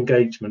digital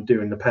engagement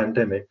during the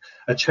pandemic,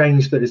 a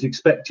change that is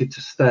expected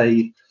to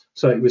stay.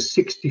 So it was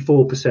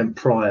 64%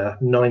 prior,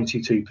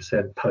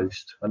 92%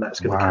 post, and that's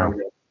going to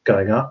carry on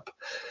going up.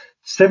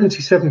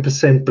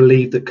 77%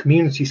 believe that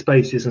community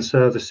spaces and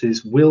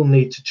services will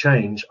need to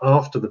change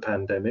after the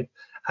pandemic,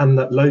 and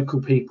that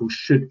local people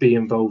should be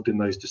involved in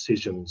those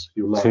decisions.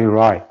 Too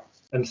right.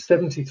 And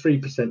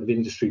 73% of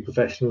industry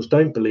professionals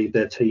don't believe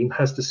their team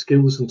has the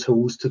skills and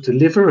tools to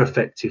deliver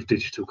effective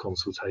digital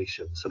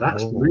consultation. So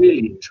that's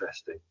really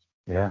interesting.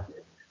 Yeah.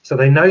 So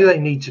they know they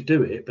need to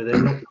do it, but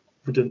they're not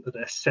confident that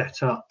they're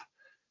set up,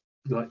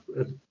 like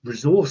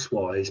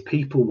resource-wise,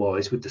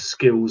 people-wise, with the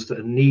skills that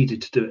are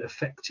needed to do it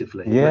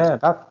effectively. Yeah,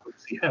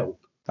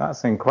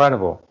 that's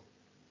incredible.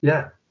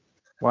 Yeah.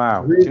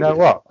 Wow. Really? Do you know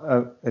what?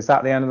 Is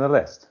that the end of the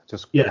list?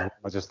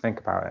 I just think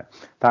about it.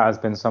 That has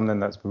been something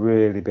that's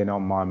really been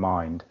on my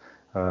mind.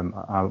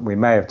 We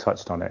may have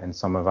touched on it in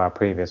some of our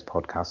previous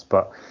podcasts,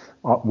 but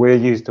we're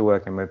used to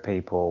working with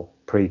people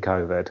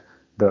pre-COVID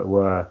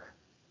that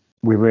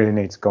we really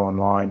need to go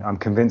online. I'm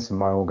convincing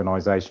my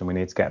organisation we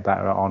need to get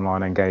better at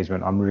online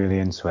engagement. I'm really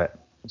into it.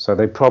 So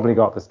they've probably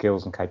got the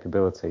skills and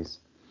capabilities.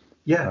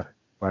 Yeah.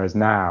 Whereas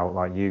now,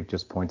 like you've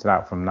just pointed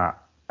out from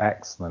that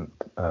excellent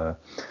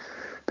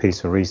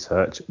piece of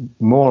research,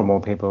 more and more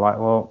people are like,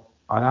 well,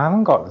 I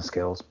haven't got the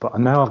skills, but I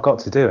know I've got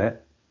to do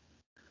it.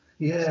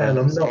 Yeah, so, and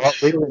I'm not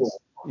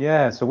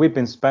sure. So we've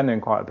been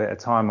spending quite a bit of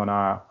time on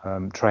our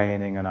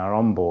training and our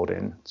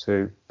onboarding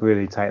to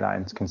really take that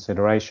into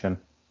consideration.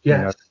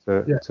 Yes.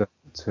 To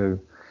to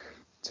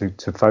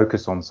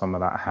focus on some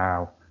of that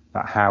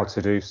how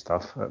to do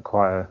stuff at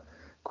quite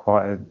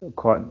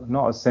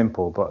not as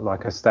simple, but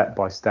like a step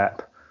by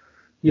step.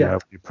 You know,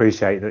 we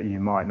appreciate that you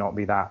might not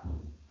be that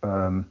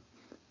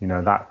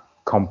that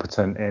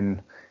competent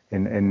in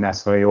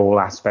necessarily all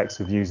aspects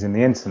of using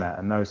the internet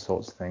and those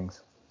sorts of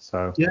things.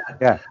 So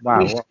wow,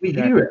 we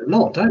hear it a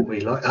lot, don't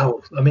we? Like,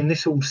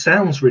 this all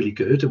sounds really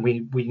good, and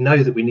we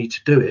know that we need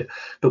to do it,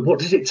 but what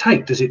does it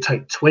take? Does it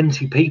take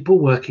 20 people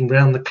working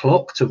round the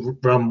clock to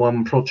run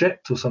one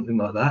project or something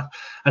like that?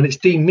 And it's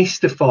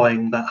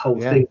demystifying that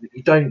whole thing that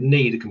you don't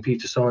need a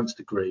computer science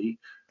degree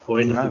or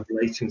anything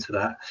relating to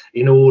that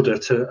in order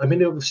to.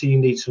 Obviously you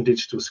need some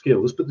digital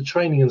skills, but the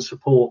training and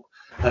support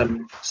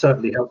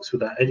certainly helps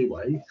with that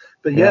anyway.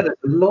 But there's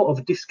a lot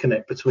of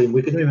disconnect between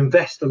we're going to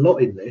invest a lot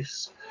in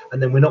this,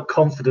 and then we're not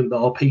confident that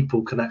our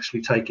people can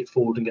actually take it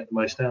forward and get the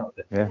most out of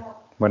it. Yeah,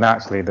 when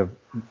actually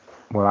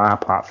our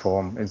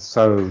platform is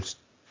so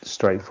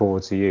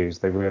straightforward to use.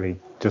 They really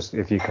just,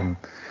 if you can,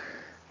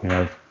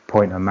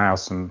 point a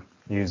mouse and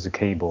use the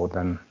keyboard,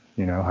 then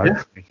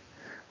hopefully,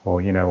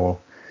 or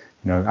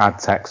add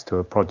text to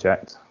a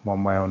project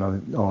one way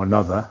or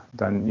another,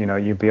 then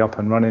you'd be up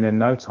and running in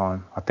no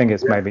time. I think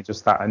it's maybe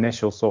just that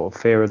initial sort of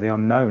fear of the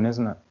unknown,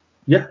 isn't it?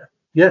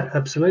 Yeah,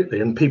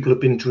 absolutely. And people have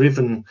been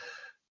driven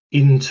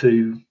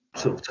into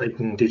sort of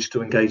taking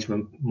digital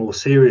engagement more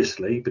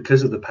seriously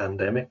because of the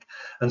pandemic,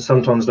 and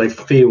sometimes they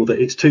feel that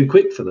it's too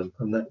quick for them,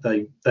 and that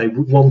they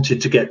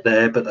wanted to get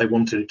there, but they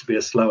wanted it to be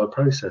a slower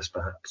process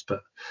perhaps.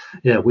 But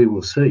we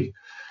will see.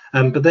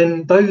 But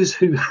then those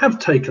who have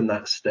taken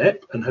that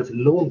step and have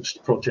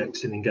launched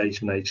projects in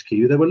Engagement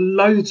HQ, there were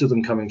loads of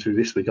them coming through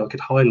this week. I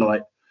could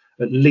highlight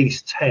at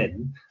least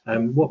 10.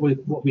 What were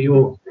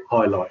your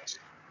highlights?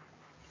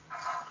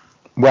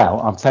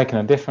 Well, I've taken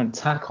a different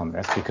tack on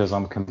this because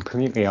I'm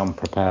completely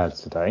unprepared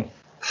today.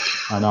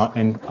 And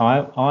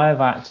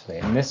I've actually,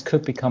 and this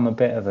could become a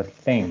bit of a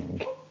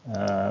thing,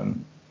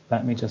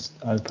 let me just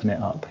open it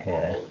up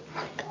here,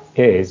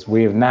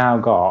 we've now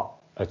got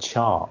a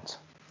chart,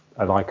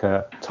 like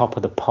a top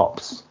of the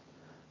pops.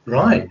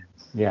 Right.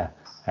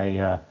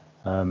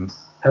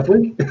 Have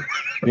we?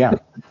 Yeah.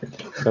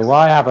 So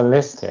I have a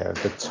list here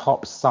of the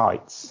top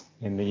sites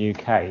in the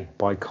UK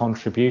by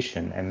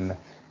contribution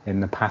in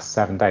the past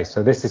 7 days.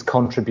 So this is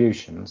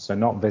contributions, so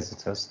not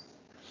visitors.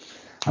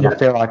 And I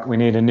feel like we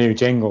need a new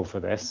jingle for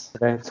this.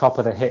 The top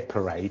of the hit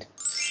parade.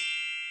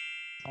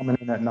 Coming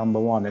in at number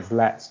 1 is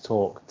Let's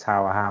Talk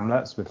Tower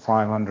Hamlets with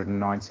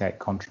 598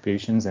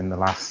 contributions in the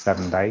last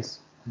 7 days.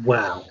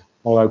 Wow.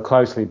 Although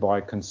closely by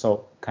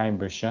Consult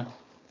Cambridgeshire.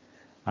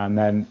 And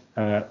then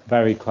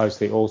very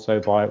closely also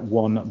by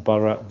One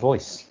Borough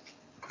Voice.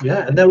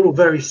 Yeah, and they're all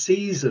very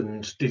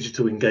seasoned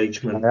digital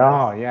engagement. They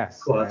are,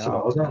 yes. Quite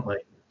aren't they?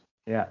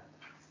 Yeah,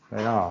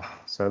 they are.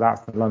 So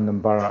that's the London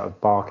Borough of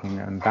Barking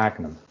and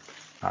Dagenham,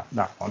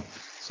 that one.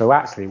 So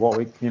actually,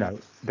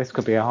 this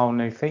could be a whole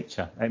new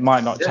feature. It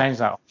might not change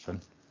that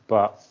often,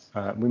 but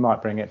we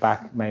might bring it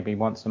back maybe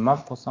once a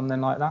month or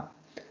something like that.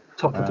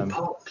 Top of the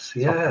pops,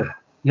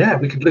 Yeah,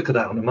 we could look at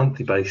that on a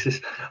monthly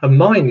basis. And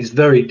mine is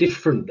very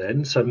different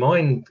then. So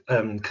mine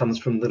comes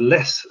from the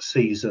less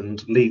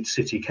seasoned Leeds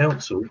City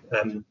Council,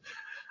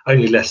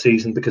 only less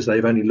seasoned because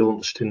they've only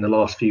launched in the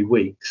last few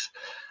weeks.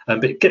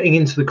 But getting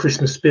into the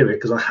Christmas spirit,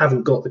 because I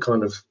haven't got the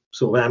kind of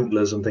sort of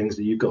antlers and things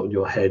that you've got on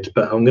your head,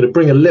 but I'm going to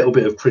bring a little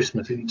bit of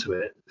Christmas into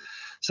it.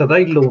 So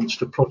they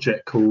launched a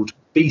project called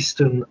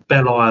Beeston,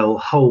 Belle-Isle,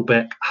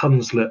 Holbeck,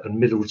 Hunslet and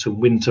Middleton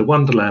Winter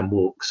Wonderland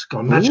Walks. I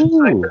imagine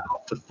saying that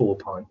after 4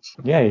 pints.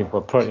 Yeah,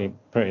 well, pretty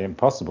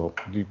impossible.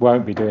 You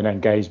won't be doing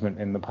engagement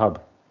in the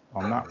pub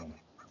on that one.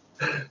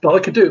 But I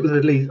could do it with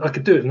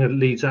in a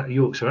Leeds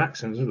Yorkshire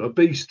accent. Like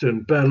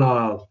Beeston,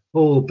 Belle-Isle,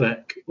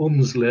 Holbeck,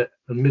 Hunslet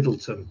and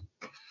Middleton.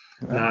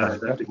 No,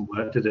 that didn't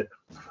work, did it?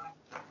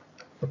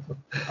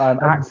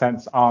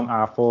 Accents aren't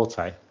our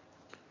forte.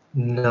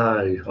 No,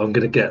 I'm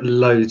going to get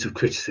loads of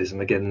criticism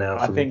again now.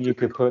 I think you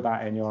could put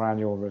that in your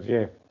annual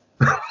review.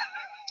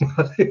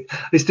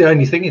 It's the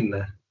only thing in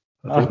there.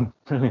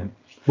 Brilliant.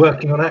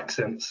 Working on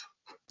accents.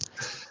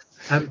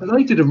 But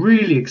they did a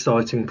really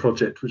exciting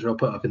project, which I'll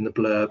put up in the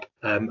blurb,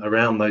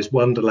 around those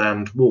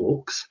Wonderland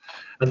walks.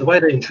 And the way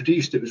they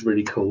introduced it was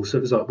really cool. So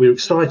it was like, we're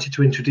excited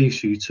to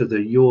introduce you to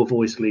the Your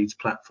Voice Leeds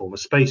platform, a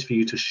space for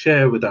you to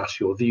share with us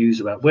your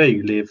views about where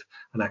you live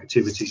and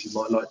activities you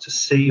might like to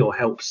see or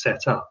help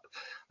set up.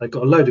 They've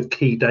got a load of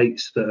key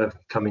dates that are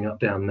coming up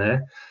down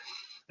there.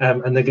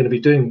 And they're going to be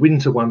doing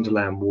Winter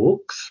Wonderland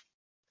walks.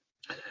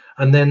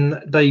 And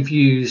then they've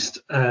used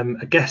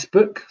a guest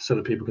book so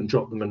that people can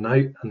drop them a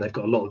note, and they've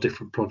got a lot of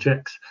different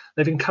projects.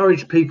 They've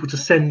encouraged people to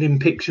send in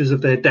pictures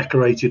of their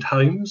decorated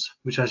homes,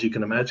 which, as you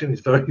can imagine, is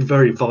very,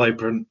 very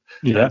vibrant.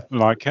 Yeah,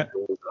 like it.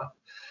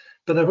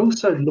 But they've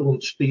also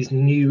launched these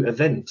new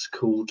events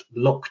called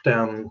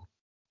Lockdown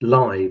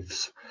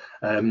lives,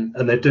 and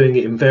they're doing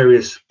it in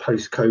various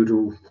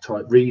postcodal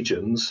type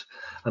regions,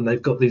 and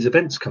they've got these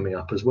events coming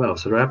up as well,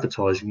 so they're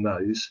advertising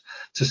those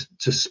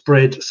to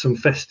spread some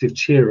festive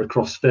cheer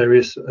across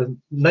various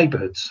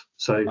neighborhoods.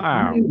 So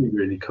wow.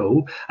 Really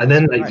cool. And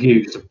then they've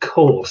used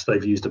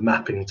a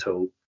mapping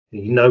tool.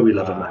 We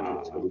love a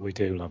mapping tool. We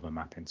do love a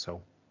mapping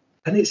tool.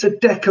 And it's a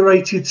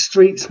decorated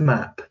streets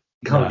map.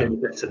 You can't get any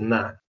better than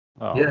that.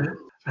 Yeah.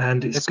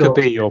 And this could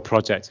be your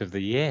project of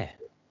the year.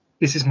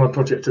 This is my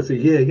project of the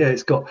year. Yeah,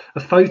 it's got a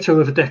photo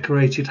of a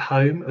decorated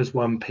home as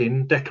one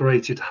pin,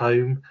 decorated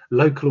home,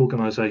 local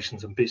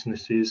organisations and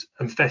businesses,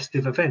 and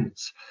festive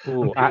events.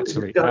 Oh,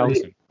 actually,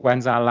 Elton,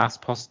 when's our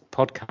last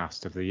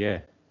podcast of the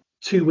year?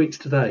 2 weeks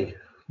today.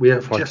 We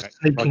have just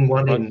sneaking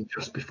one in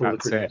just before the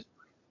Christmas.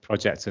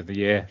 Project of the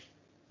year.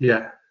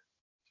 Yeah,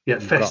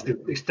 festive.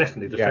 It's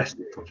definitely the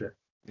festive project.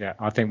 Yeah,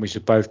 I think we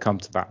should both come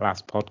to that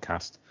last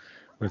podcast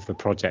with the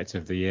project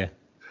of the year.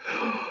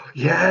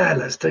 Yeah,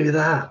 let's do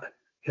that.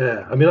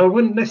 Yeah, I mean, I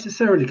wouldn't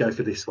necessarily go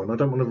for this one. I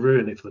don't want to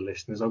ruin it for the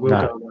listeners. I will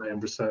go away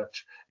and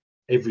research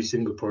every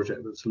single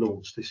project that's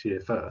launched this year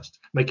first,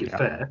 make it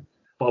fair,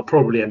 but I'll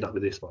probably end up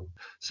with this one.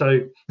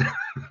 So,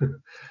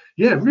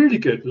 yeah, really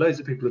good. Loads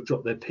of people have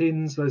dropped their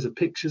pins, loads of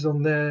pictures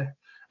on there,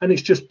 and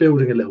it's just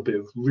building a little bit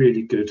of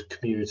really good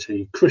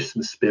community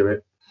Christmas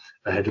spirit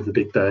ahead of the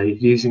big day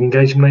using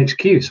Engagement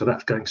HQ. So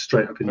that's going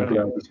straight up in the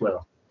globe as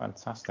well.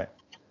 Fantastic.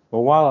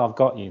 Well, while I've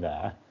got you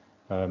there,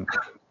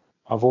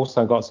 I've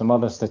also got some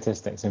other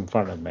statistics in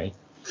front of me,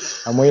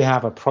 and we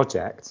have a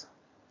project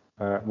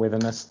with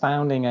an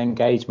astounding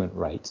engagement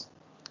rate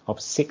of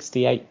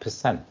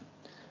 68%.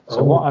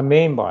 So what I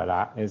mean by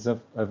that is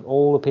of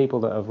all the people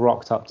that have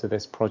rocked up to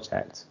this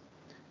project,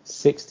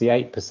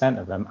 68%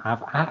 of them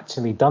have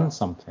actually done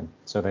something.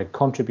 So they've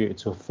contributed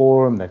to a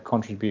forum, they've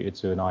contributed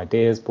to an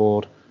ideas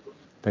board.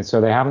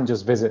 So they haven't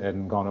just visited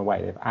and gone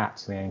away; they've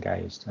actually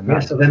engaged.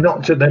 And so they're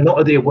not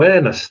at the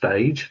awareness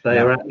stage; they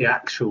are at the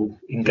actual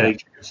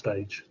engagement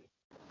stage.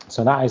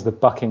 So that is the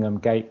Buckingham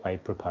Gateway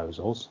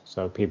proposals.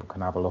 So people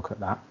can have a look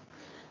at that.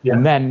 Yeah.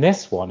 And then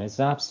this one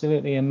is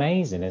absolutely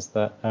amazing. Is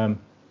that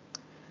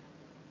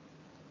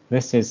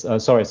this is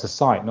it's a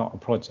site, not a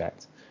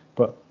project.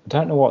 But I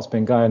don't know what's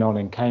been going on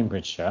in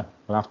Cambridgeshire.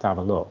 We'll have to have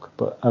a look.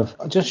 But of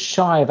just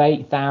shy of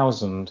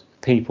 8,000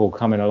 people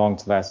coming along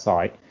to their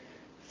site,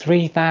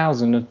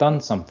 3,000 have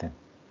done something.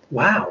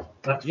 Wow.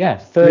 That's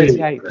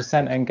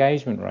 38%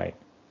 engagement rate.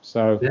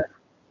 So,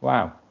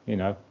 wow,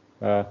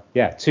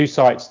 2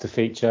 sites to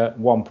feature,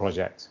 1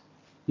 project.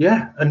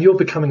 Yeah, and you're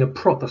becoming a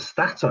proper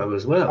stato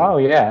as well. Oh,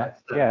 yeah,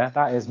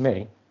 that is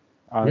me.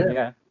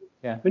 Yeah.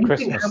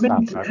 Christmas how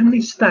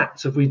many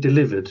stats have we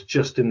delivered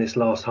just in this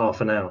last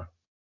half an hour?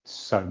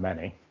 So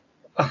many.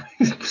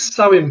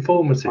 So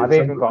informative. I've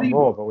even got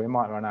more, but we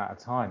might run out of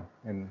time.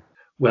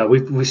 Well,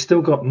 we've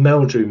still got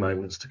Meldrew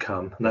moments to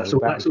come, and that's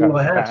all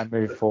I have. Better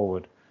move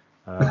forward.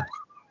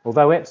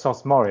 Although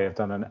Ipsos Mori have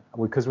done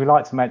because we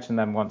like to mention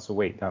them once a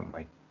week, don't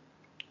we?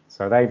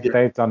 So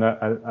they've done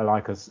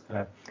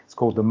it's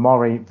called the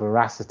Mori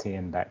Veracity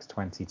Index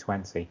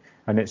 2020,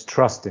 and it's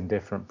trust in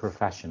different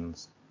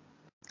professions.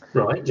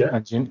 Right. Yeah.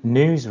 And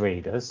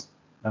newsreaders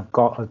have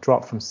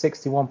dropped from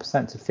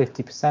 61% to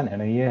 50%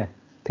 in a year.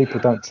 People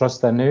don't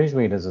trust their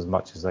newsreaders as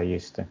much as they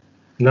used to.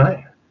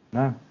 No.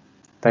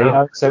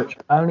 So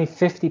only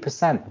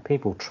 50% of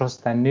people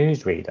trust their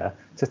newsreader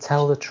to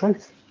tell the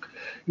truth.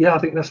 Yeah, I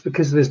think that's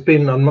because there's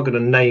been, I'm not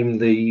going to name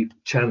the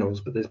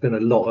channels, but there's been a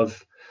lot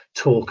of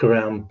talk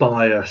around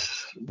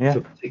bias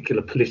for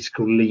particular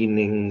political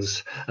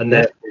leanings, and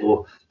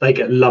therefore they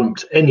get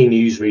lumped. Any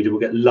newsreader will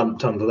get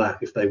lumped under that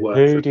if they work.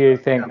 Who do you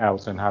think,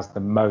 Elton, has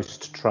the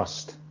most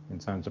trust in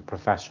terms of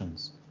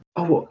professions?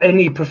 Oh,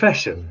 any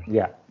profession?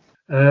 Yeah.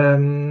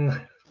 It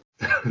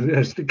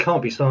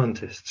can't be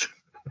scientists.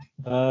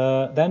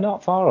 They're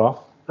not far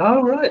off.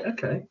 Oh, right.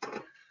 Okay.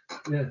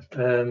 Yeah.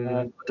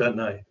 I don't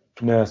know.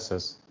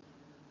 Nurses,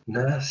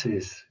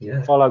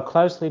 yeah. Followed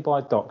closely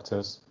by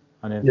doctors,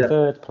 and in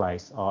third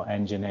place are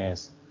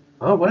engineers.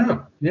 Oh,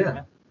 wow.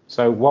 Yeah.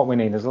 So what we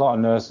need is a lot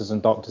of nurses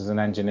and doctors and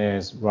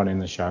engineers running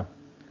the show.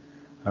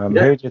 Who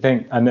do you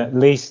think? And at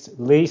least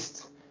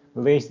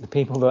the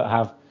people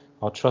that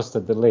are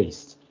trusted the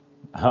least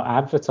are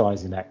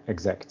advertising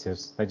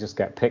executives. They just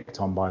get picked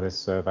on by this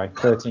survey.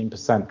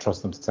 13%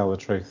 trust them to tell the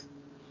truth.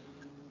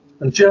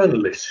 And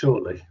journalists,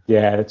 surely.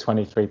 Yeah,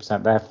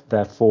 23%.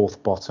 They're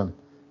fourth bottom,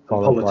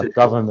 followed by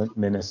government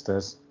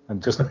ministers,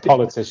 and just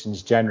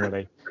politicians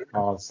generally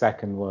are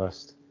second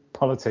worst.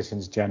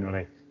 Politicians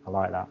generally are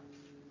like that.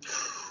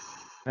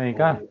 There you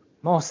go.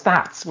 More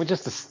stats. We're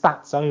just a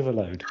stats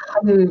overload.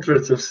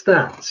 Hundreds of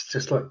stats,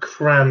 just like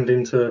crammed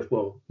into,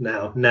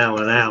 now an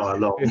hour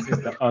long. This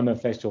is the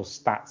unofficial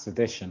stats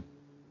edition.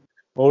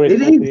 Or it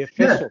could be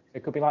official. Yeah.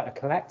 It could be like a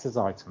collector's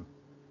item.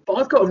 But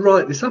I've got to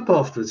write this up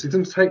afterwards. It's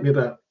going to take me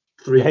about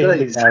 3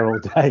 days. There all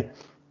day.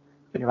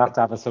 You'll have to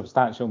have a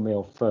substantial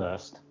meal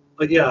first.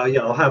 But yeah,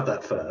 I'll have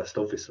that first,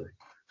 obviously.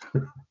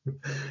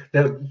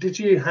 Now, did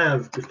you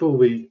have, before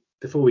we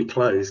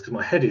close, because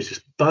my head is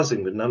just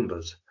buzzing with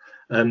numbers,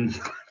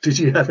 Did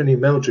you have any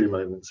Meldrew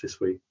moments this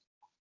week?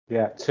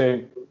 Yeah,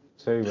 two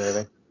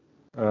really.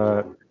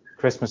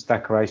 Christmas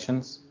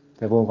decorations.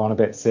 They've all gone a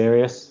bit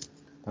serious.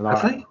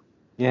 Have they?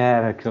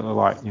 Yeah, they're kind of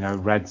like,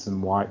 reds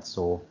and whites,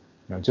 or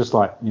just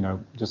like,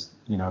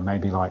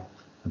 maybe like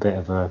a bit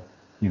of a,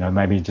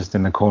 maybe just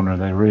in the corner of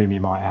the room you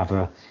might have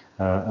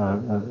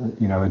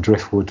a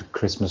driftwood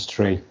Christmas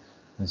tree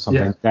and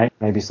something,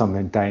 maybe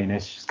something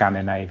Danish,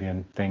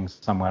 Scandinavian things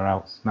somewhere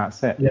else. And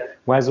that's it. Yeah.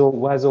 Where's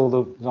all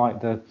the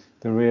like the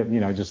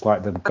real, just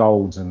like the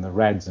golds and the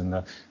reds and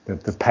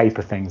the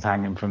paper things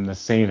hanging from the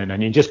ceiling,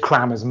 and you just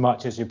cram as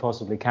much as you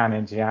possibly can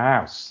into your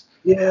house.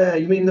 Yeah,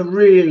 you mean the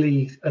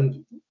really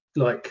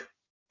like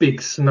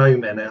big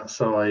snowmen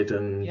outside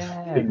and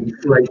big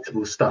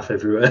inflatable stuff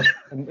everywhere.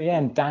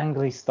 And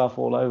dangly stuff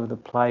all over the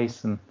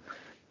place, and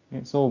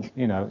it's all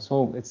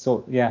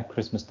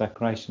Christmas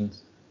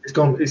decorations.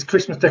 It's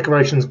Christmas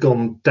decorations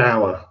gone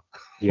dour.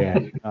 Yeah.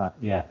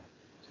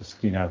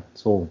 Just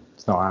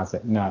it's not as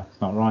it. No, it's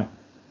not right.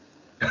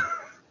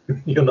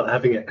 You're not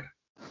having it.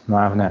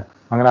 Not having it.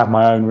 I'm gonna have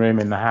my own room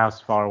in the house,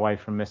 far away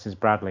from Mrs.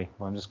 Bradley.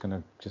 Well, I'm just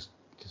gonna just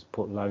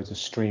put loads of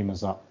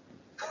streamers up.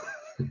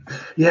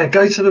 Yeah,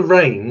 go to the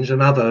Range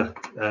and other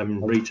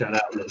retail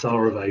outlets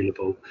are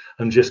available,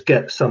 and just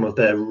get some of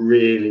their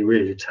really,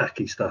 really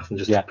tacky stuff and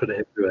just put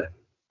it everywhere.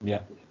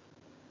 Yeah.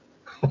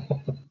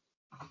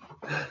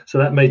 So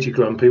that made you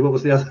grumpy. What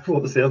was the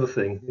other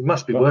thing? It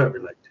must be work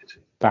related.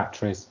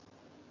 Batteries.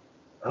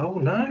 Oh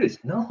no,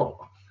 it's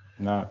not.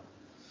 No.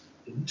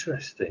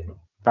 Interesting.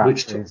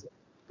 Batteries.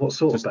 What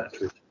sort of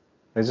batteries?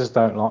 They just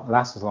don't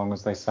last as long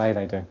as they say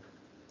they do.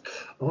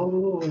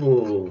 Oh,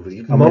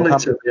 you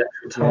monitor the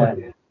actual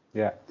time.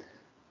 Yeah.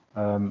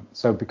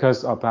 So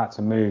because I've had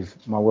to move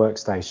my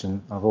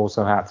workstation, I've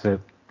also had to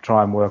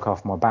try and work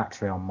off my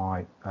battery on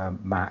my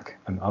Mac,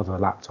 and other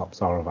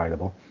laptops are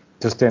available.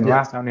 Just didn't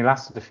last. Only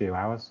lasted a few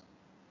hours.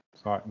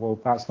 It's like, well,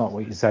 that's not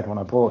what you said when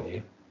I bought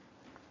you.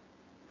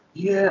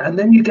 Yeah, and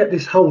then you get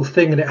this whole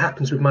thing, and it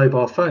happens with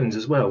mobile phones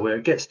as well, where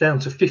it gets down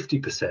to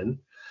 50%,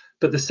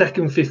 but the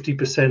second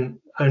 50%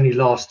 only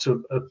lasts a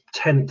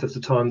tenth of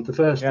the time of the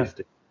first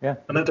 50. Yeah.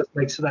 And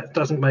that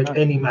doesn't make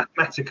any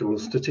mathematical or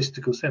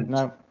statistical sense.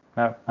 No.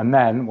 And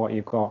then what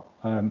you've got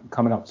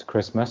coming up to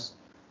Christmas,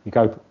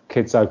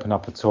 kids open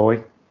up a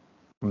toy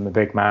from the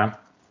big man.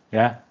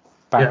 Yeah.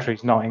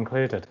 Batteries not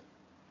included.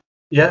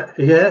 Yeah.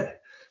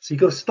 So you've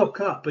got to stock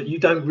up, but you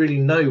don't really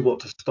know what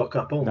to stock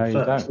up on first.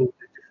 You don't. All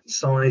different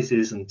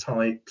sizes and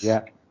types.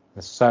 Yeah.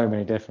 There's so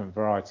many different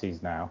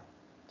varieties now.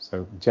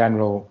 So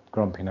general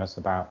grumpiness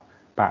about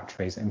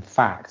batteries. In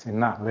fact, in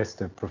that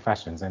list of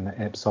professions, in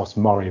the Ipsos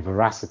Mori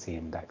Veracity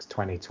Index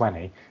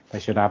 2020, they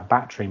should have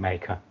battery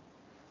maker.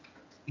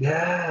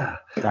 Yeah.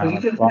 Well, you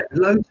get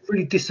loads of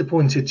really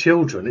disappointed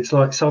children. It's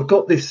like, so I've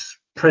got this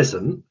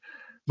present,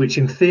 which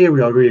in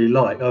theory I really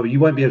like. Oh, you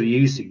won't be able to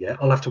use it yet.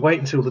 I'll have to wait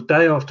until the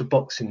day after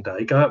Boxing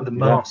Day, go out with a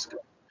mask,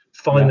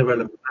 find the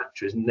relevant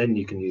batteries, and then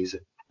you can use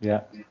it.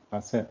 Yeah,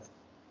 that's it.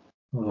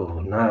 Oh,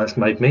 no, that's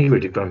made me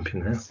really grumpy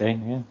now. See,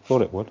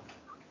 thought it would.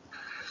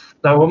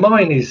 Now, well,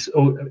 mine is,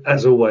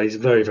 as always,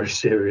 very, very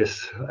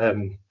serious.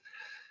 I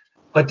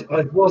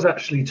was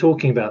actually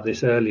talking about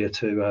this earlier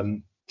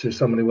to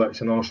someone who works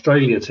in our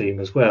Australia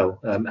team as well,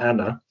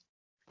 Anna.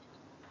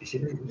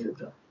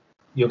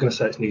 You're going to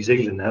say it's New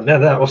Zealand now. Now,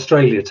 that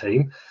Australia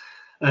team.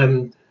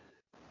 And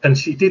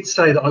she did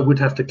say that I would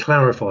have to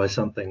clarify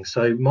something.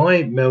 So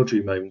my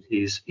Meldrew moment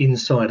is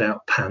inside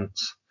out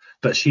pants.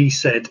 But she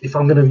said, if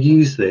I'm going to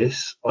use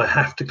this, I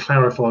have to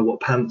clarify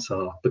what pants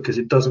are, because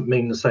it doesn't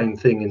mean the same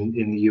thing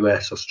in the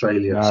US,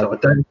 Australia. No. So I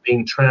don't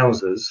mean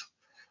trousers.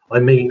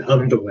 I mean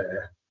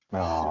underwear.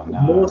 Oh,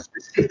 no. More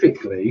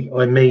specifically,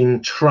 I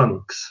mean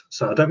trunks.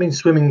 So I don't mean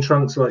swimming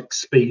trunks like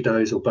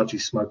Speedos or Budgie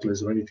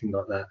Smugglers or anything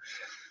like that.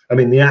 I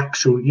mean the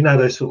actual,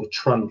 those sort of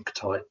trunk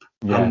type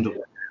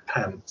underwear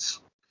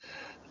pants.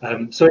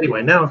 So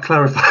anyway, now I've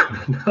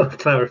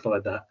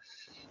clarified that.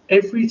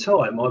 Every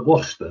time I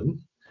wash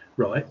them,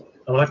 right,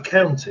 and I've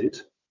counted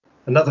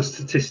another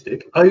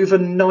statistic, over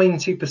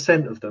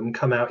 90% of them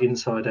come out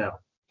inside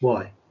out.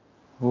 Why?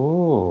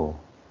 Oh.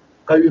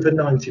 Over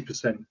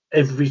 90%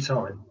 every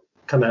time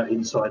come out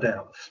inside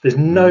out. There's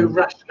no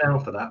rationale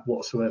for that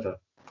whatsoever.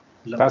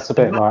 That's a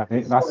bit like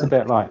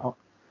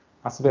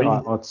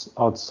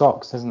odd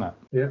socks, isn't it?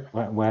 Yeah.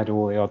 Where do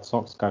all the odd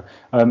socks go?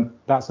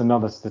 That's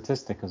another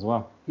statistic as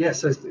well. Yeah,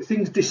 so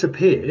things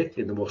disappear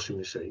in the washing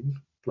machine,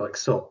 like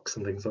socks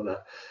and things like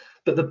that.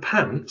 But the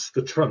pants,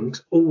 the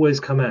trunks, always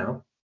come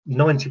out.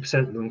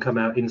 90% of them come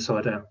out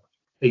inside out,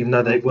 even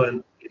though they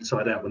weren't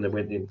inside out when they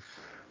went in.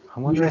 I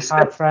wonder if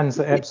our friends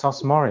at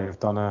Ipsos Mori have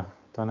done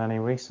any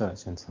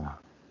research into that.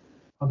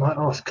 I might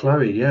ask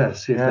Chloe,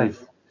 see if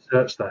they've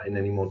researched that in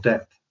any more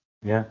depth.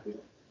 Yeah.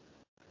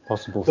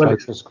 Possible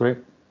focus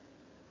group.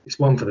 It's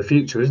one for the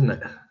future, isn't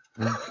it?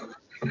 Yeah.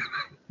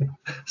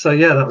 So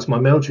that was my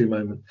Meldrew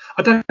moment.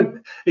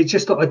 It's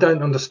just that I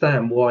don't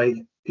understand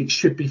why it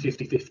should be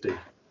 50-50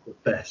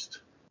 at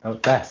best.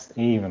 At best,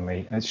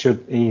 evenly. It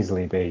should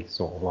easily be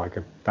sort of like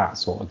that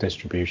sort of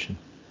distribution.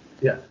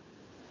 Yeah.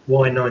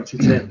 Why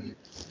 90-10?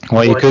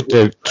 What you could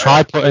do,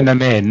 try putting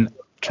them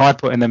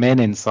in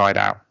inside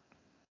out.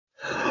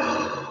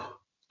 I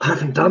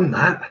haven't done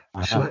that.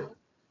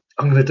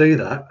 I'm going to do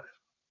that.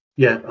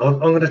 Yeah, I'm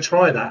going to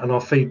try that, and I'll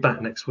feed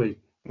back next week.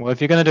 Well,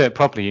 if you're going to do it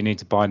properly, you need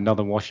to buy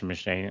another washing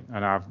machine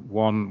and have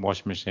one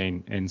washing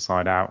machine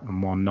inside out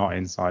and one not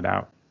inside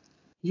out.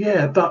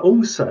 Yeah, but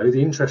also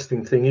the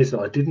interesting thing is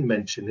that I didn't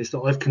mention is that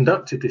I've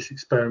conducted this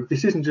experiment.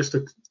 This isn't just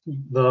the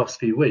last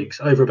few weeks,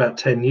 over about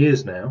 10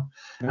 years now.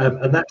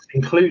 And that's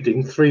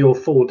including 3 or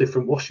 4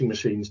 different washing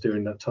machines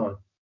during that time.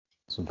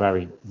 It's a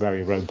very,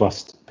 very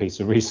robust piece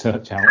of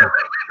research out there.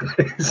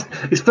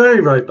 It's very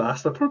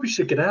robust. I probably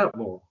should get out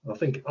more. I'll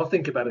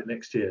think about it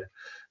next year.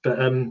 But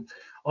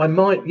I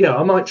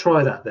might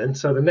try that then.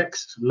 So the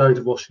next load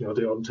of washing I'll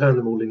do, I'll turn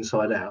them all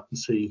inside out and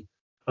see.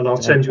 And I'll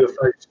send you a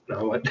photo.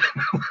 No,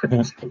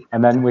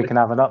 and then we can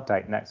have an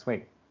update next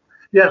week.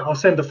 Yeah, I'll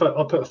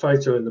put a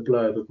photo in the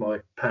blurb of my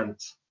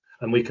pants,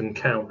 and we can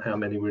count how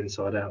many were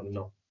inside out and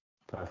not.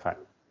 Perfect.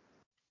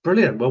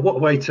 Brilliant. Well, what a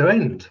way to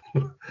end.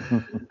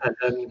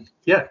 And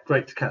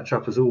great to catch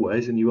up as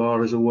always. And you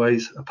are, as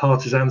always, a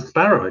partisan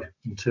sparrow.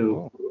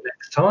 Until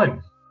next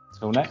time.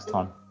 Until next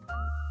time.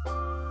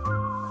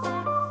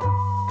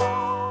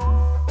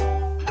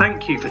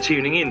 Thank you for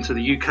tuning in to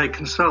the UK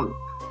Consult.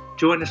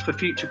 Join us for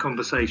future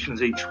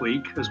conversations each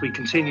week as we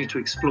continue to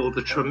explore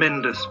the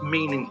tremendous,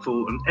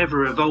 meaningful and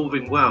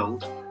ever-evolving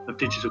world of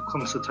digital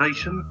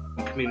consultation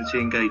and community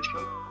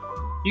engagement.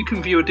 You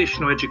can view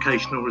additional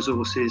educational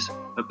resources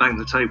at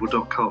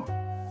bangthetable.com.